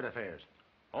your private affairs.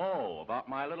 Oh, about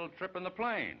my little trip in the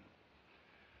plane.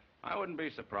 I wouldn't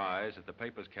be surprised if the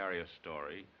papers carry a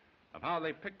story of how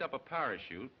they picked up a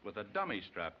parachute with a dummy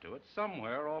strapped to it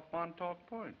somewhere off Montauk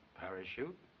Point.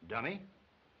 Parachute? Dummy?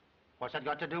 What's that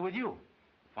got to do with you?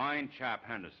 Fine chap,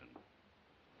 Henderson.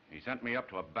 He sent me up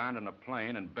to abandon a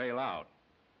plane and bail out,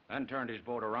 then turned his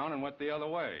boat around and went the other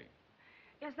way.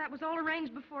 Yes, that was all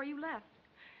arranged before you left.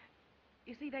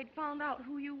 You see, they'd found out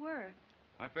who you were.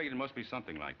 I figured it must be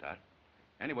something like that.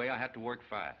 Anyway, I had to work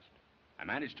fast. I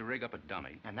managed to rig up a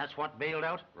dummy. And that's what bailed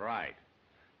out? Right.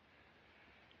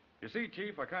 You see,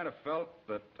 Chief, I kind of felt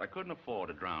that I couldn't afford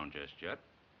to drown just yet,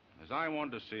 as I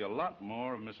wanted to see a lot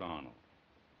more of Miss Arnold.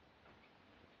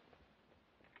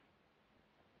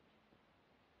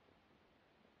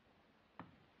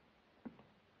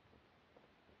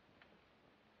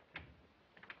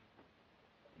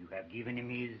 You have given him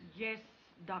his... Yes,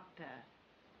 doctor.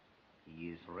 He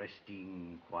is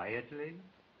resting quietly?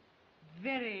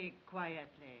 Very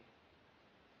quietly.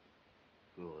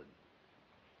 Good.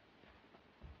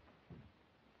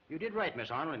 You did right, Miss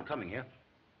Arnold, in coming here.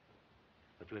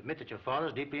 But you admit that your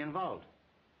father's deeply involved.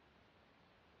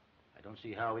 I don't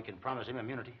see how we can promise him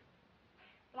immunity.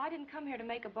 Well, I didn't come here to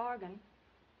make a bargain.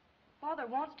 Father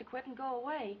wants to quit and go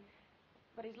away,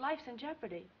 but his life's in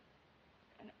jeopardy.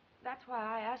 And that's why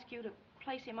I ask you to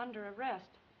place him under arrest.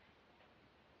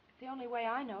 It's the only way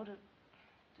I know to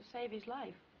save his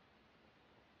life.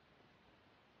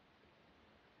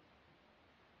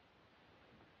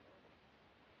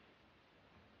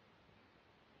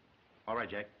 All right,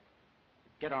 Jack.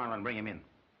 Get Arnold and bring him in.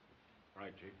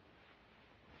 Right, Chief.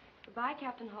 Goodbye,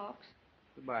 Captain Hawks.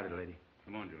 Goodbye, little lady.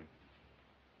 Come on, Julie.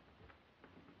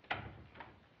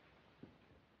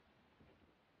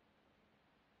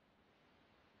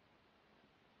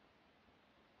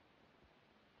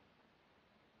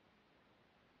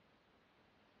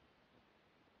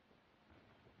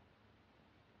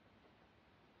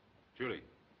 Julie.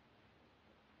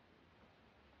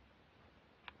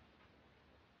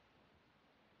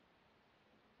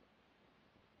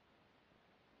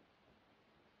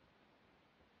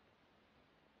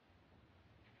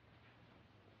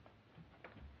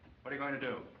 What are you going to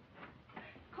do?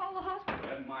 Call the hospital.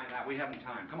 Never mind that. We haven't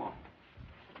time. Come on.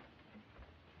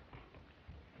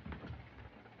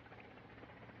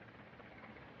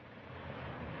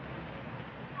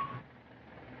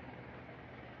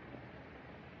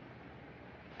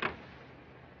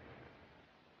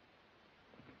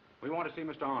 We want to see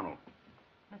Mr. Arnold.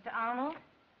 Mr. Arnold?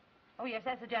 Oh, yes,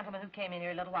 that's the gentleman who came in here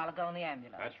a little while ago in the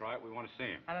ambulance. That's right. We want to see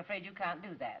him. I'm afraid you can't do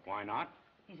that. Why not?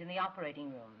 He's in the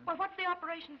operating room. Well, what's the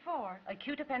operation for?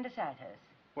 Acute appendicitis.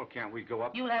 Well, can't we go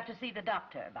up? You'll have to see the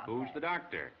doctor about Who's that. the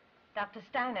doctor? Dr.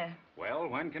 Steiner. Well,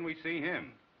 when can we see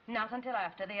him? Not until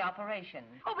after the operation.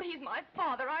 Oh, but he's my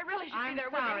father. I really should be there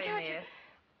with him. I'm sorry, Can't you? miss.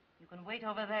 You can wait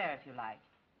over there if you like.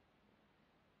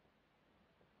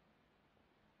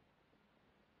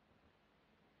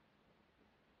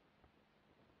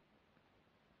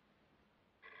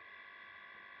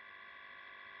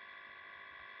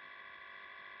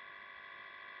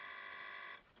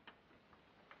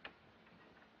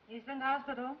 Eastland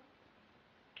Hospital.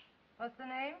 What's the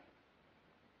name?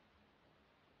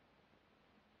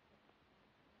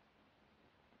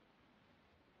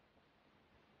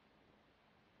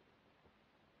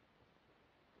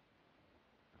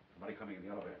 Somebody coming in the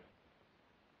elevator.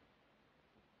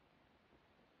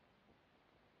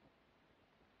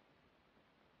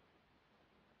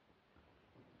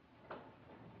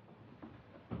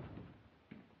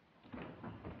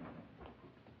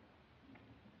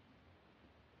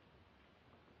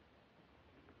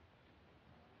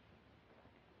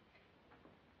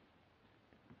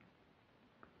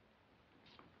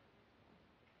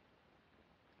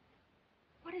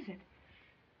 What is it?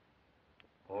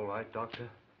 All right, Doctor?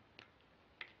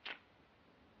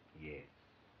 Yes.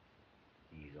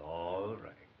 He's all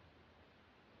right.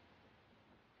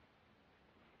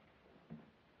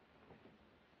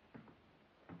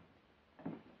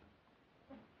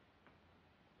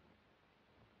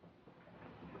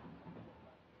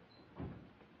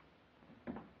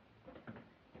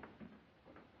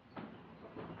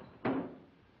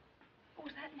 Oh,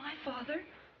 is that my father?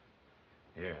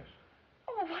 Yes.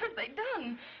 Oh, what have they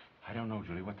done? I don't know,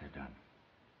 Julie, what they've done.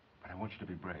 But I want you to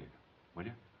be brave. Will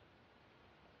you?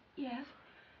 Yes.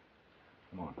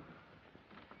 Come on.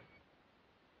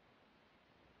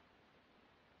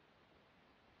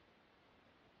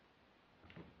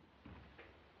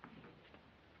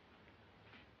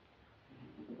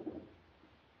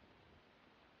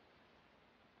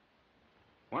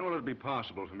 When will it be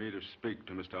possible for me to speak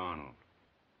to Mr. Arnold?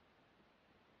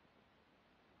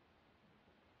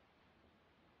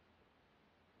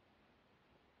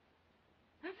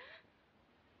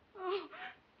 Oh.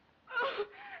 Oh.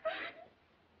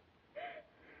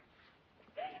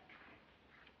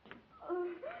 Oh.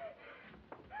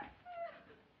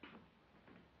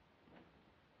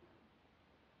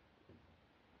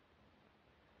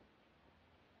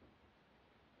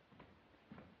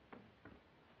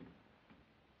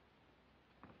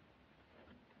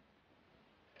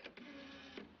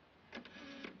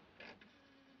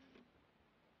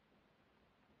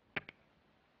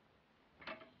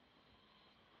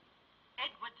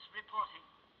 Edwards reporting.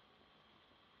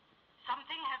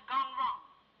 Something has gone wrong.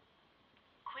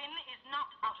 Quinn is not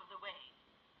out of the way.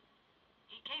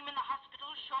 He came in the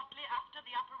hospital shortly after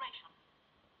the operation.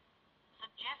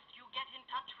 Suggest you get in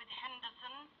touch with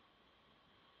Henderson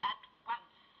at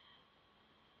once.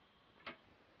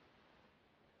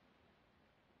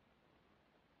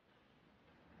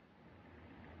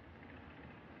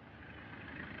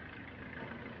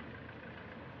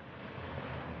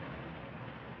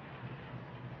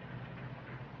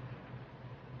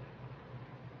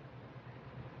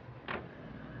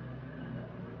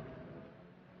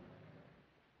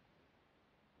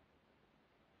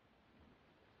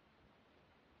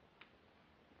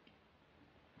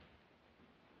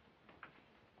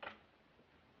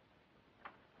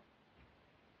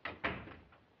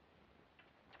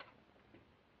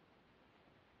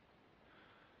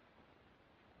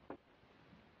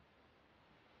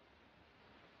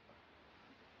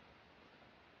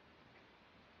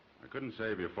 I couldn't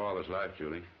save your father's life,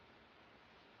 Julie.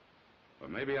 But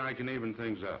maybe I can even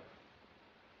things up.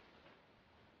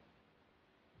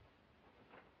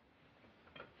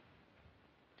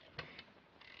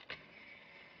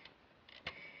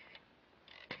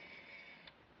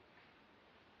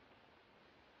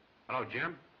 Hello,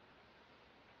 Jim.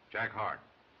 Jack Hart.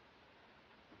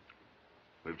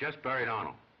 We've just buried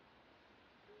Arnold.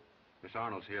 Miss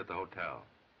Arnold's here at the hotel.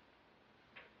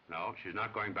 No, she's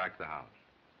not going back to the house.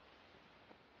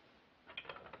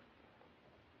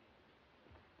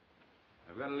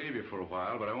 I've got to leave you for a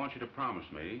while, but I want you to promise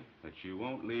me that you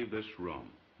won't leave this room.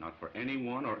 Not for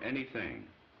anyone or anything.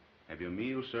 Have your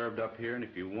meal served up here, and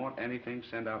if you want anything,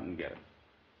 send out and get it.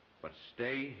 But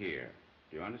stay here.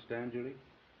 Do you understand, Julie?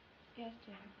 Yes,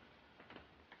 Jim.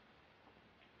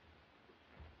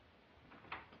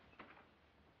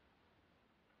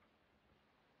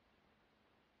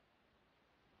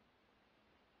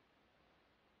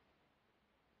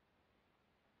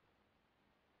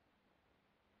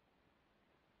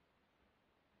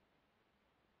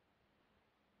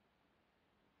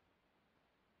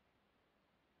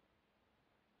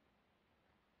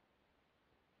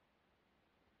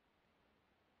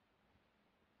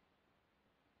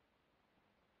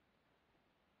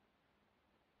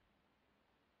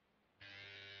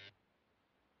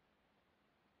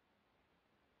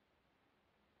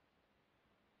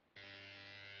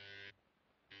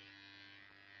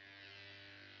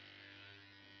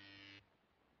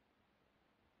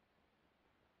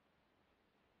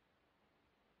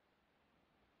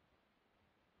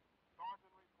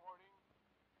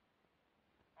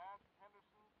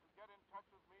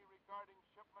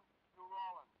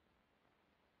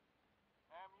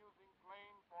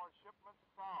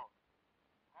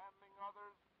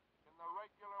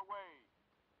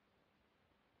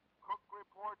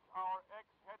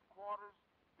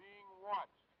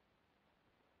 watched.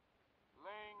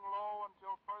 Laying low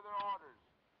until further orders.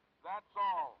 That's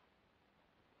all.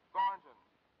 Thornton.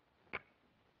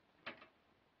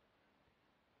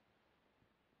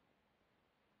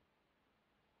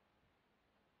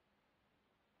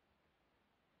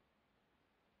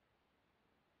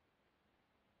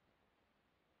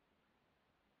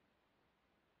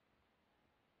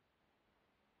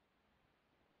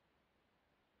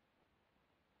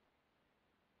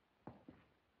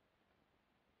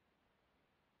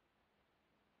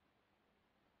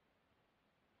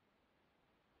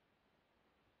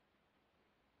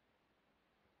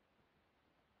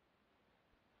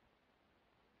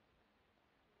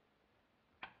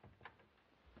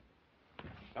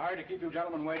 Sorry to keep you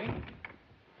gentlemen waiting,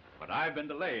 but I've been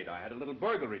delayed. I had a little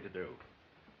burglary to do.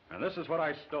 And this is what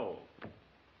I stole.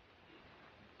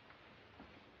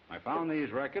 I found these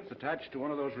records attached to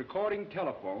one of those recording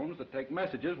telephones that take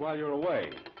messages while you're away.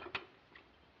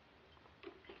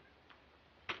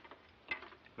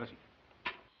 Listen.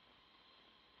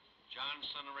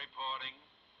 Johnson reporting.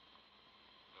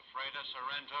 The freighter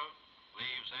Sorrento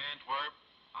leaves Antwerp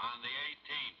on the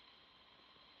 18th.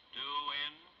 Due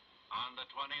in on the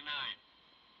 29th.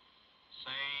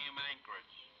 Same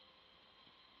anchorage.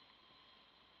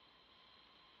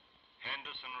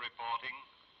 Henderson reporting.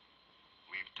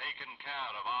 We've taken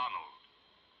care of Arnold.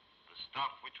 The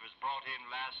stuff which was brought in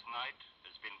last night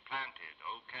has been planted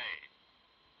okay.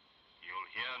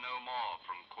 You'll hear no more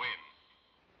from Quinn.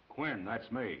 Quinn,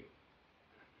 that's me.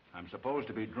 I'm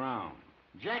supposed to be drowned.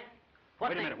 Jack,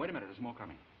 Wait a minute, there's more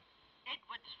coming.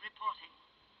 Edwards reporting.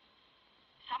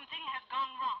 Something has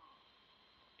gone wrong.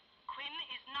 Quinn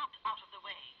is not out of the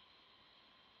way.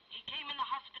 He came in the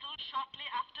hospital shortly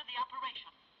after the operation.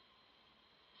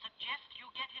 Suggest you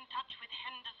get in touch with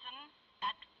Henderson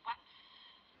at once.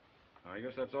 I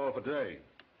guess that's all for today.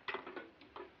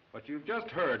 What you've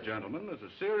just heard, gentlemen, is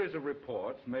a series of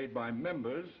reports made by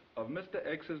members of Mr.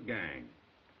 X's gang.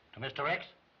 To Mr. X?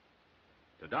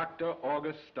 To Dr.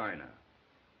 August Steiner,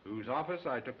 whose office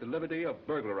I took the liberty of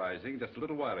burglarizing just a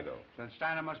little while ago. Then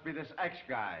Steiner must be this X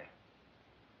guy.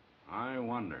 I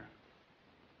wonder.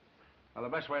 Well, the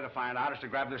best way to find out is to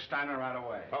grab this Steiner right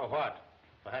away. For what?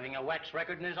 For having a wax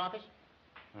record in his office?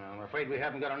 I'm afraid we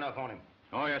haven't got enough on him.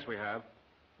 Oh, yes, we have.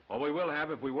 Or we will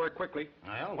have if we work quickly.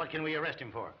 Well, what can we arrest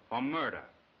him for? For murder.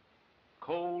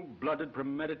 Cold-blooded,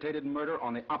 premeditated murder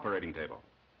on the operating table.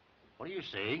 What are you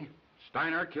saying?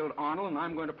 Steiner killed Arnold, and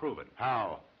I'm going to prove it.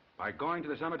 How? By going to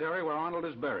the cemetery where Arnold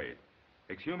is buried,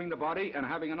 exhuming the body, and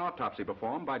having an autopsy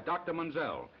performed by Dr.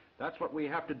 Munzel. That's what we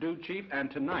have to do, Chief,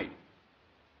 and tonight.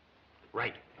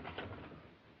 Right.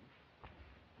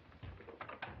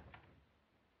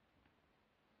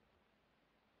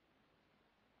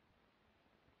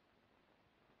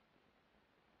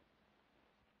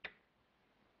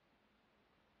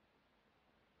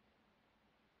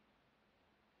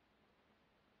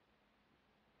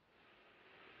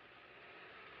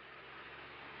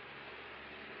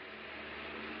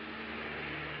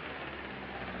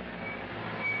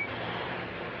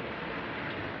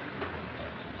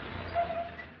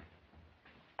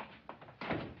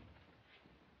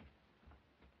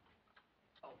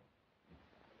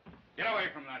 Get away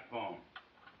from that phone.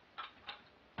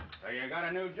 So you got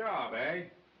a new job, eh?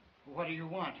 What do you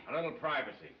want? A little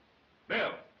privacy.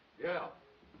 Bill. Yeah.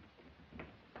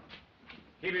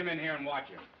 Keep him in here and watch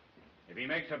him. If he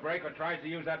makes a break or tries to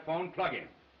use that phone, plug him.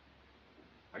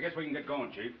 I guess we can get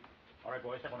going, Chief. All right,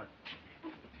 boys, step on it.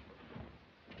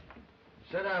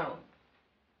 Sit down.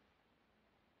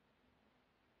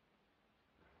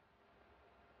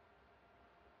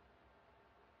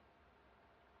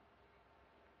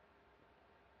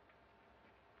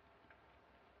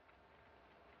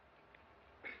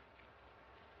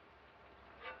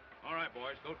 All right,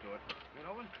 boys, go to it. Get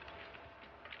over.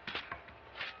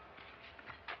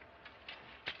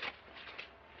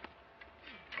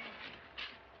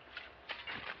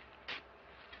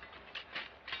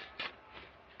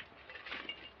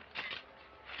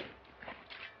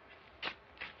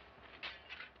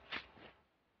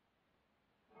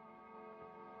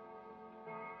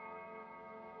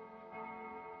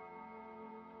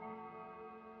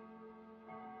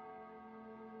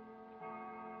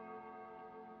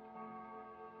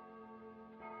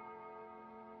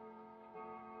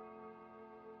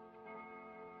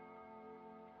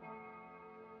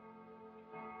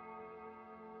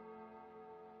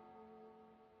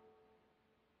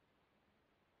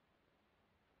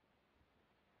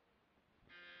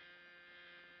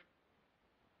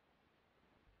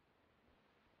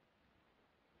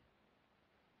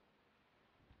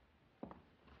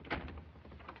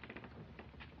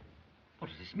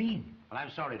 does this mean? Well,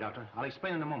 I'm sorry, Doctor. I'll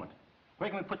explain in a moment. Where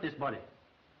can we put this body?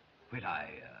 Well,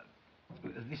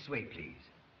 this way, please.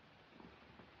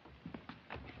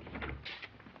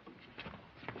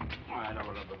 All right, I'll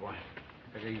look up the boy.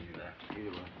 Take it easy there. Easy,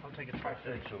 boy. I'll take it first.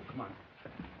 Take it through. Come on.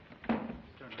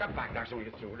 Step back, Doctor, when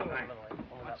we get through. Look back.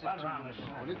 What's that around this?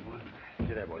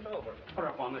 Get there, boys. Put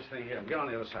up on this thing here. Get on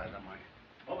the other side, don't worry.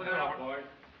 Over there, boy.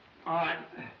 All right.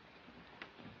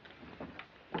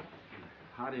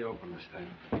 How do you open this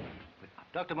thing?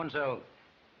 Dr. Munsell,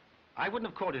 I wouldn't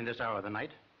have called you in this hour of the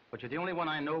night, but you're the only one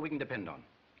I know we can depend on.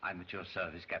 I'm at your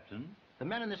service, Captain. The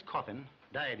man in this coffin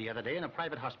died the other day in a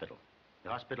private hospital. The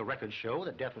hospital records show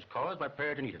that death was caused by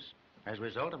peritonitis as a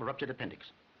result of a ruptured appendix.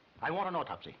 I want an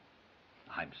autopsy.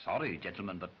 I'm sorry,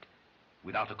 gentlemen, but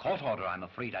without a court order, I'm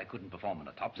afraid I couldn't perform an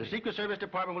autopsy. The Secret Service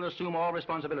Department will assume all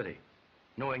responsibility.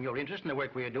 Knowing your interest in the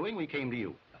work we are doing, we came to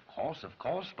you. Of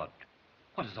course, but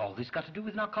what has all this got to do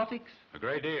with narcotics? A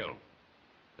great deal.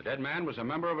 The dead man was a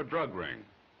member of a drug ring.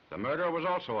 The murderer was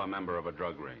also a member of a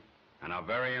drug ring, and a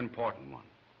very important one.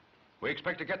 We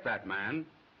expect to get that man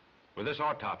with this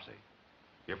autopsy.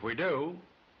 If we do,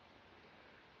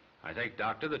 I think,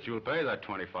 Doctor, that you'll pay that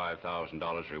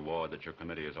 $25,000 reward that your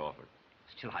committee has offered.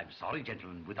 Still, I'm sorry,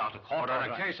 gentlemen, without a court But order...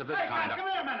 in a case of this Hey, kind... come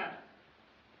here a minute.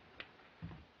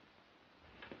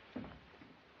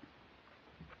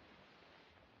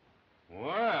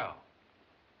 Well,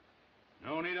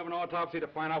 no need of an autopsy to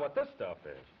find out what this stuff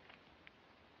is.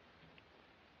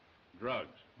 Drugs.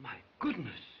 My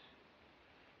goodness.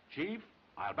 Chief,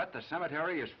 I'll bet the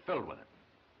cemetery is filled with it.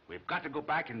 We've got to go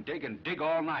back and dig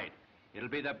all night. It'll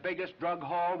be the biggest drug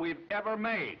haul we've ever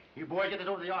made. You boys get this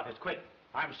over to the office, quick.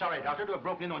 I'm sorry, Doctor, to have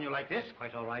broken in on you like this.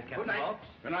 Quite all right, Captain. Good night. Holt.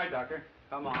 Good night, Doctor.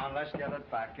 Come on, let's get it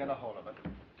back. Get a hold of it.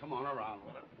 Come on around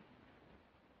with it.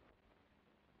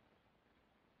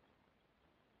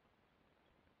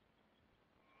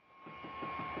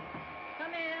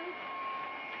 Come in.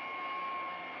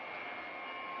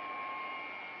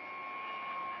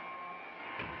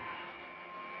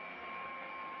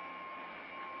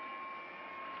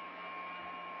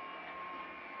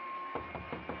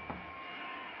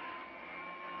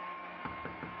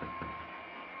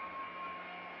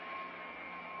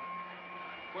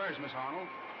 Where's Miss Arnold?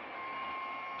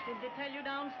 Did they tell you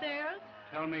downstairs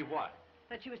Tell me what?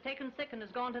 that she was taken sick and has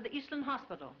gone to the Eastland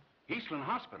Hospital? Eastland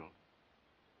Hospital?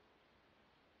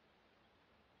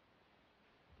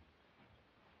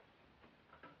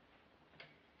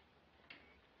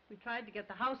 We tried to get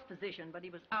the house physician, but he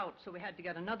was out, so we had to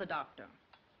get another doctor.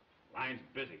 Line's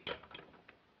busy.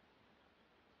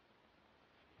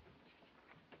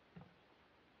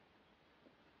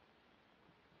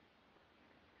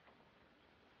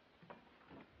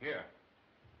 Here.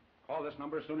 Call this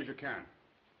number as soon as you can.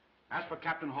 Ask for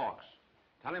Captain Hawks.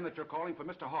 Tell him that you're calling for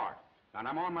Mr. Hart. And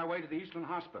I'm on my way to the Eastland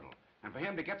Hospital. And for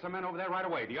him to get some men over there right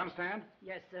away. Do you understand?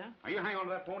 Yes, sir. Now, you hang on to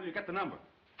that phone till you get the number.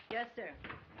 Yes, sir.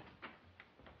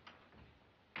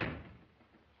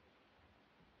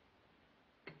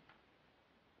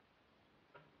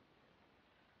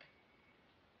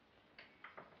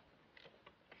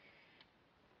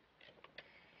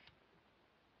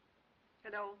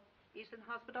 Hello, Eastland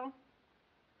Hospital?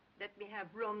 Let me have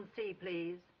room C,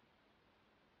 please.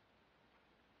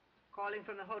 Calling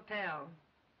from the hotel.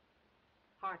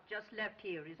 Hart just left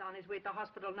here. He's on his way to the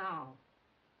hospital now.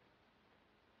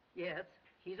 Yes,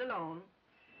 he's alone.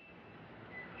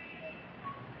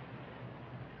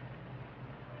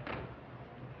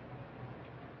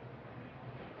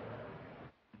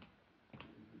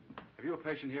 Have you a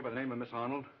patient here by the name of Miss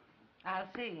Arnold? I'll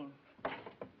see.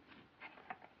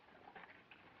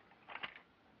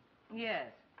 Yes.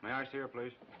 May I see her,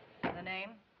 please? The name?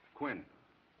 Quinn.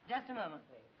 Just a moment,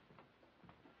 please.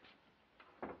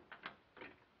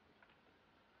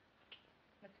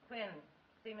 Mr. Quinn,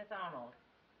 see Miss Arnold.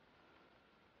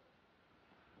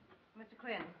 Mr.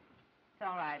 Quinn, it's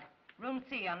all right. Room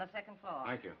C on the second floor.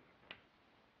 Thank you.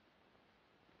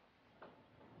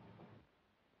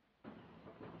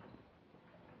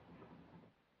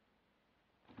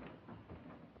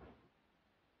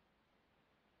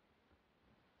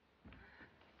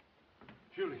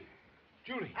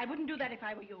 Julie. I wouldn't do that if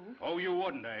I were you. Oh, you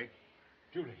wouldn't, eh?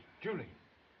 Julie.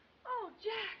 Oh,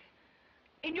 Jack.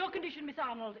 In your condition, Miss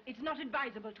Arnold, it's not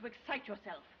advisable to excite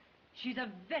yourself. She's a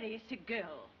very sick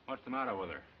girl. What's the matter with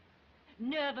her?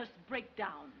 Nervous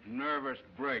breakdown. Nervous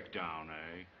breakdown,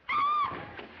 eh?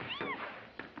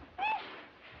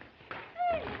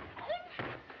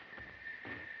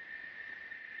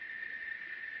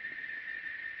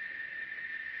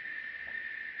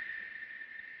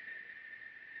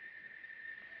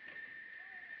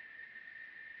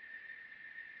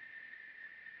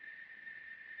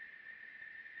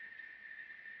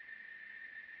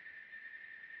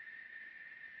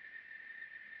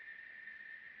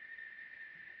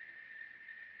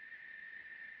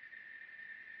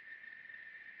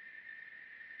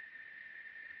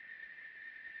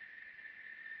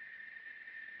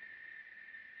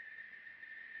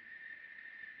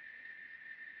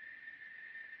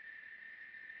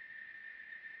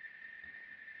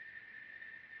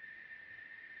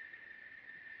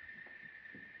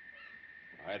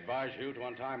 I advise you to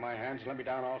untie my hands and let me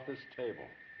down off this table.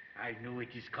 I know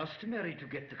it is customary to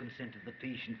get the consent of the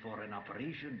patient for an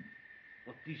operation,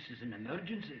 but this is an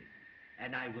emergency,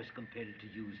 and I was compelled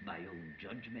to use my own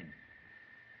judgment.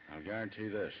 I'll guarantee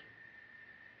this.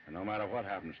 And no matter what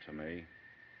happens to me,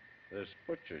 this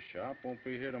butcher shop won't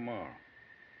be here tomorrow.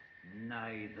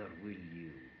 Neither will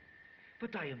you.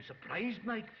 But I am surprised,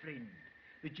 my friend,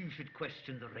 that you should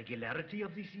question the regularity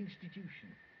of this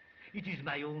institution. It is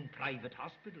my own private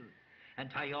hospital, and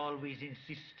I always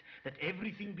insist that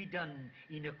everything be done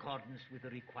in accordance with the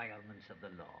requirements of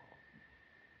the law.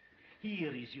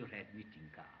 Here is your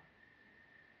admitting card.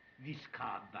 This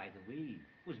card, by the way,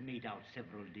 was made out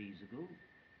several days ago.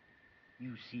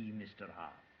 You see, Mr.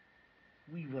 Hart,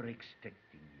 we were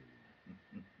expecting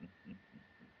you.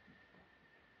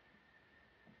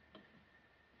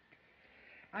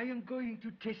 I am going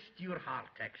to test your heart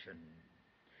action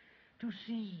to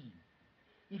see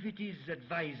if it is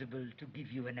advisable to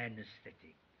give you an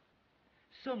anesthetic.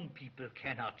 Some people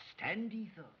cannot stand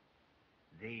either.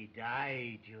 They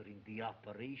die during the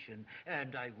operation,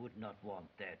 and I would not want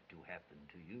that to happen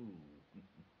to you.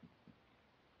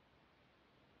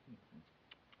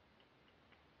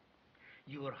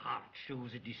 Your heart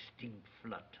shows a distinct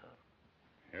flutter.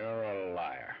 You're a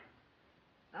liar.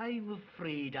 I'm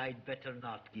afraid I'd better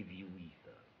not give you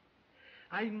either.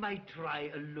 I might try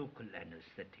a local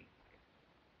anesthetic.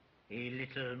 A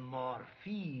little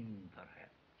morphine,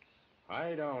 perhaps.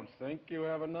 I don't think you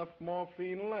have enough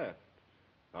morphine left.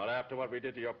 Not after what we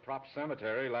did to your prop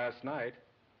cemetery last night.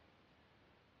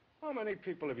 How many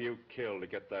people have you killed to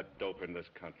get that dope in this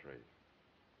country?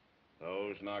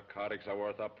 Those narcotics are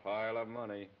worth a pile of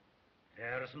money.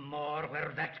 There's more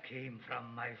where that came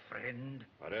from, my friend.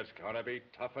 But it's gonna be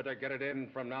tougher to get it in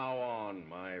from now on,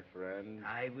 my friend.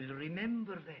 I will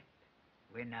remember that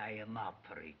when I am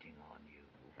operating on you.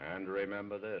 And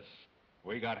remember this.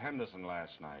 We got Henderson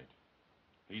last night.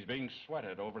 He's being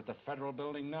sweated over at the Federal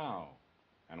Building now.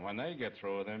 And when they get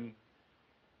through with him,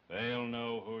 they'll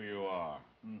know who you are.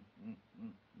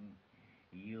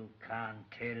 You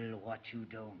can't tell what you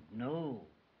don't know.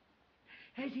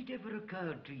 Has it ever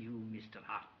occurred to you, Mr.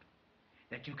 Hart,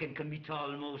 that you can commit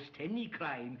almost any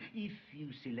crime if you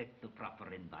select the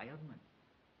proper environment?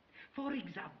 For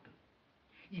example,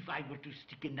 if I were to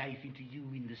stick a knife into you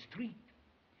in the street,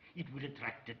 it would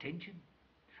attract attention.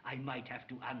 I might have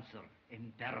to answer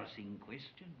embarrassing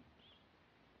questions.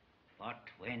 But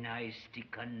when I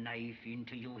stick a knife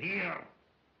into you here,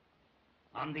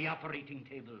 on the operating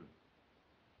table,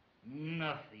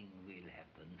 nothing will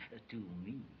happen to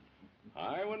me.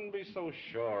 I wouldn't be so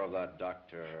sure of that,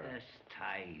 Doctor.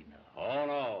 Steiner. Oh,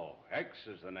 no. X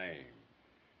is the name.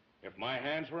 If my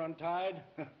hands were untied,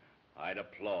 I'd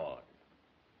applaud.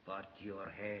 But your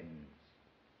hands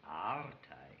are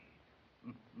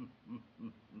tied.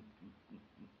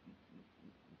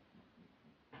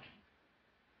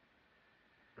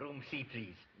 Room C,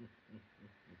 please.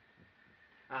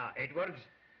 Edwards,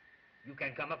 you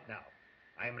can come up now.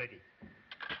 I am ready.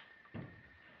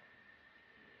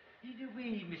 In a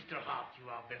way, Mr. Hart, you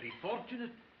are very fortunate.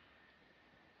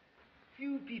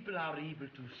 Few people are able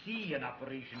to see an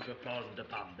operation performed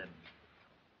upon them.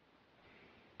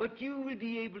 But you will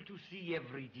be able to see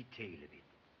every detail of it.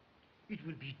 It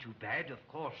will be too bad, of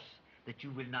course, that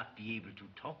you will not be able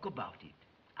to talk about it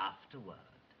afterward.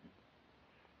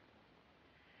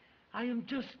 I am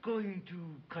just going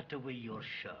to cut away your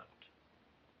shirt.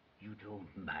 You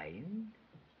don't mind?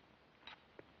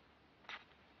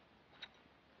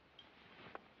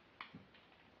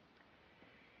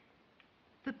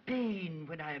 The pain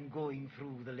when I am going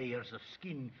through the layers of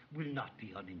skin will not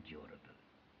be unendurable.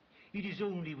 It is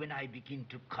only when I begin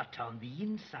to cut on the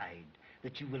inside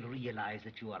that you will realize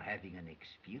that you are having an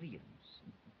experience.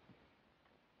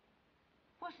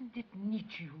 Wasn't it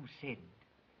Nietzsche who said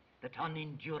that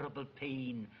unendurable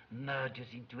pain merges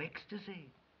into ecstasy?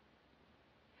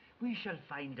 We shall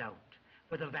find out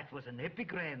whether that was an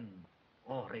epigram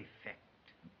or a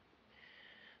fact.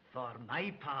 For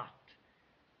my part,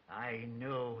 I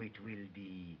know it will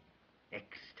be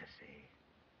ecstasy.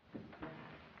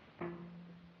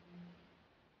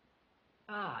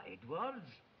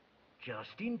 Edwards,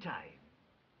 just in time.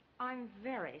 I'm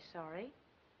very sorry,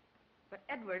 but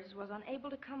Edwards was unable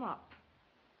to come up.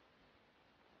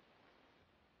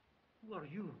 Who are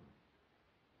you?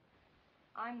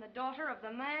 I'm the daughter of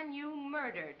the man you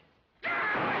murdered.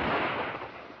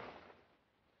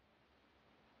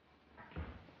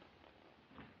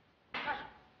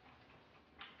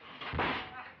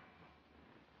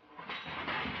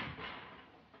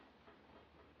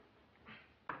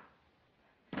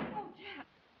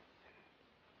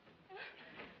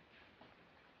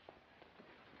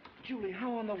 Julie,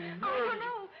 how on the world? I don't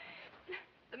know.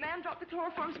 The man dropped the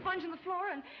chloroform sponge on the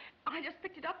floor, and I just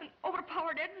picked it up and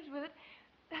overpowered Edwards with it.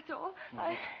 That's all.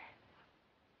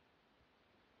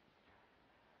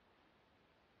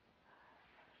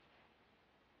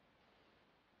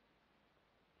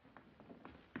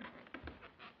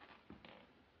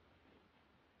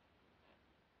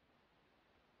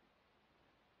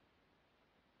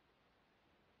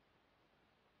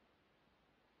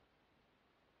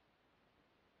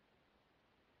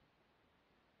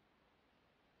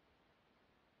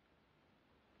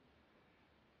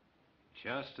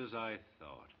 Just as I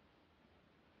thought.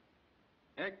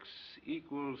 X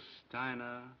equals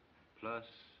Steiner plus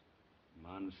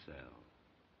Mansell.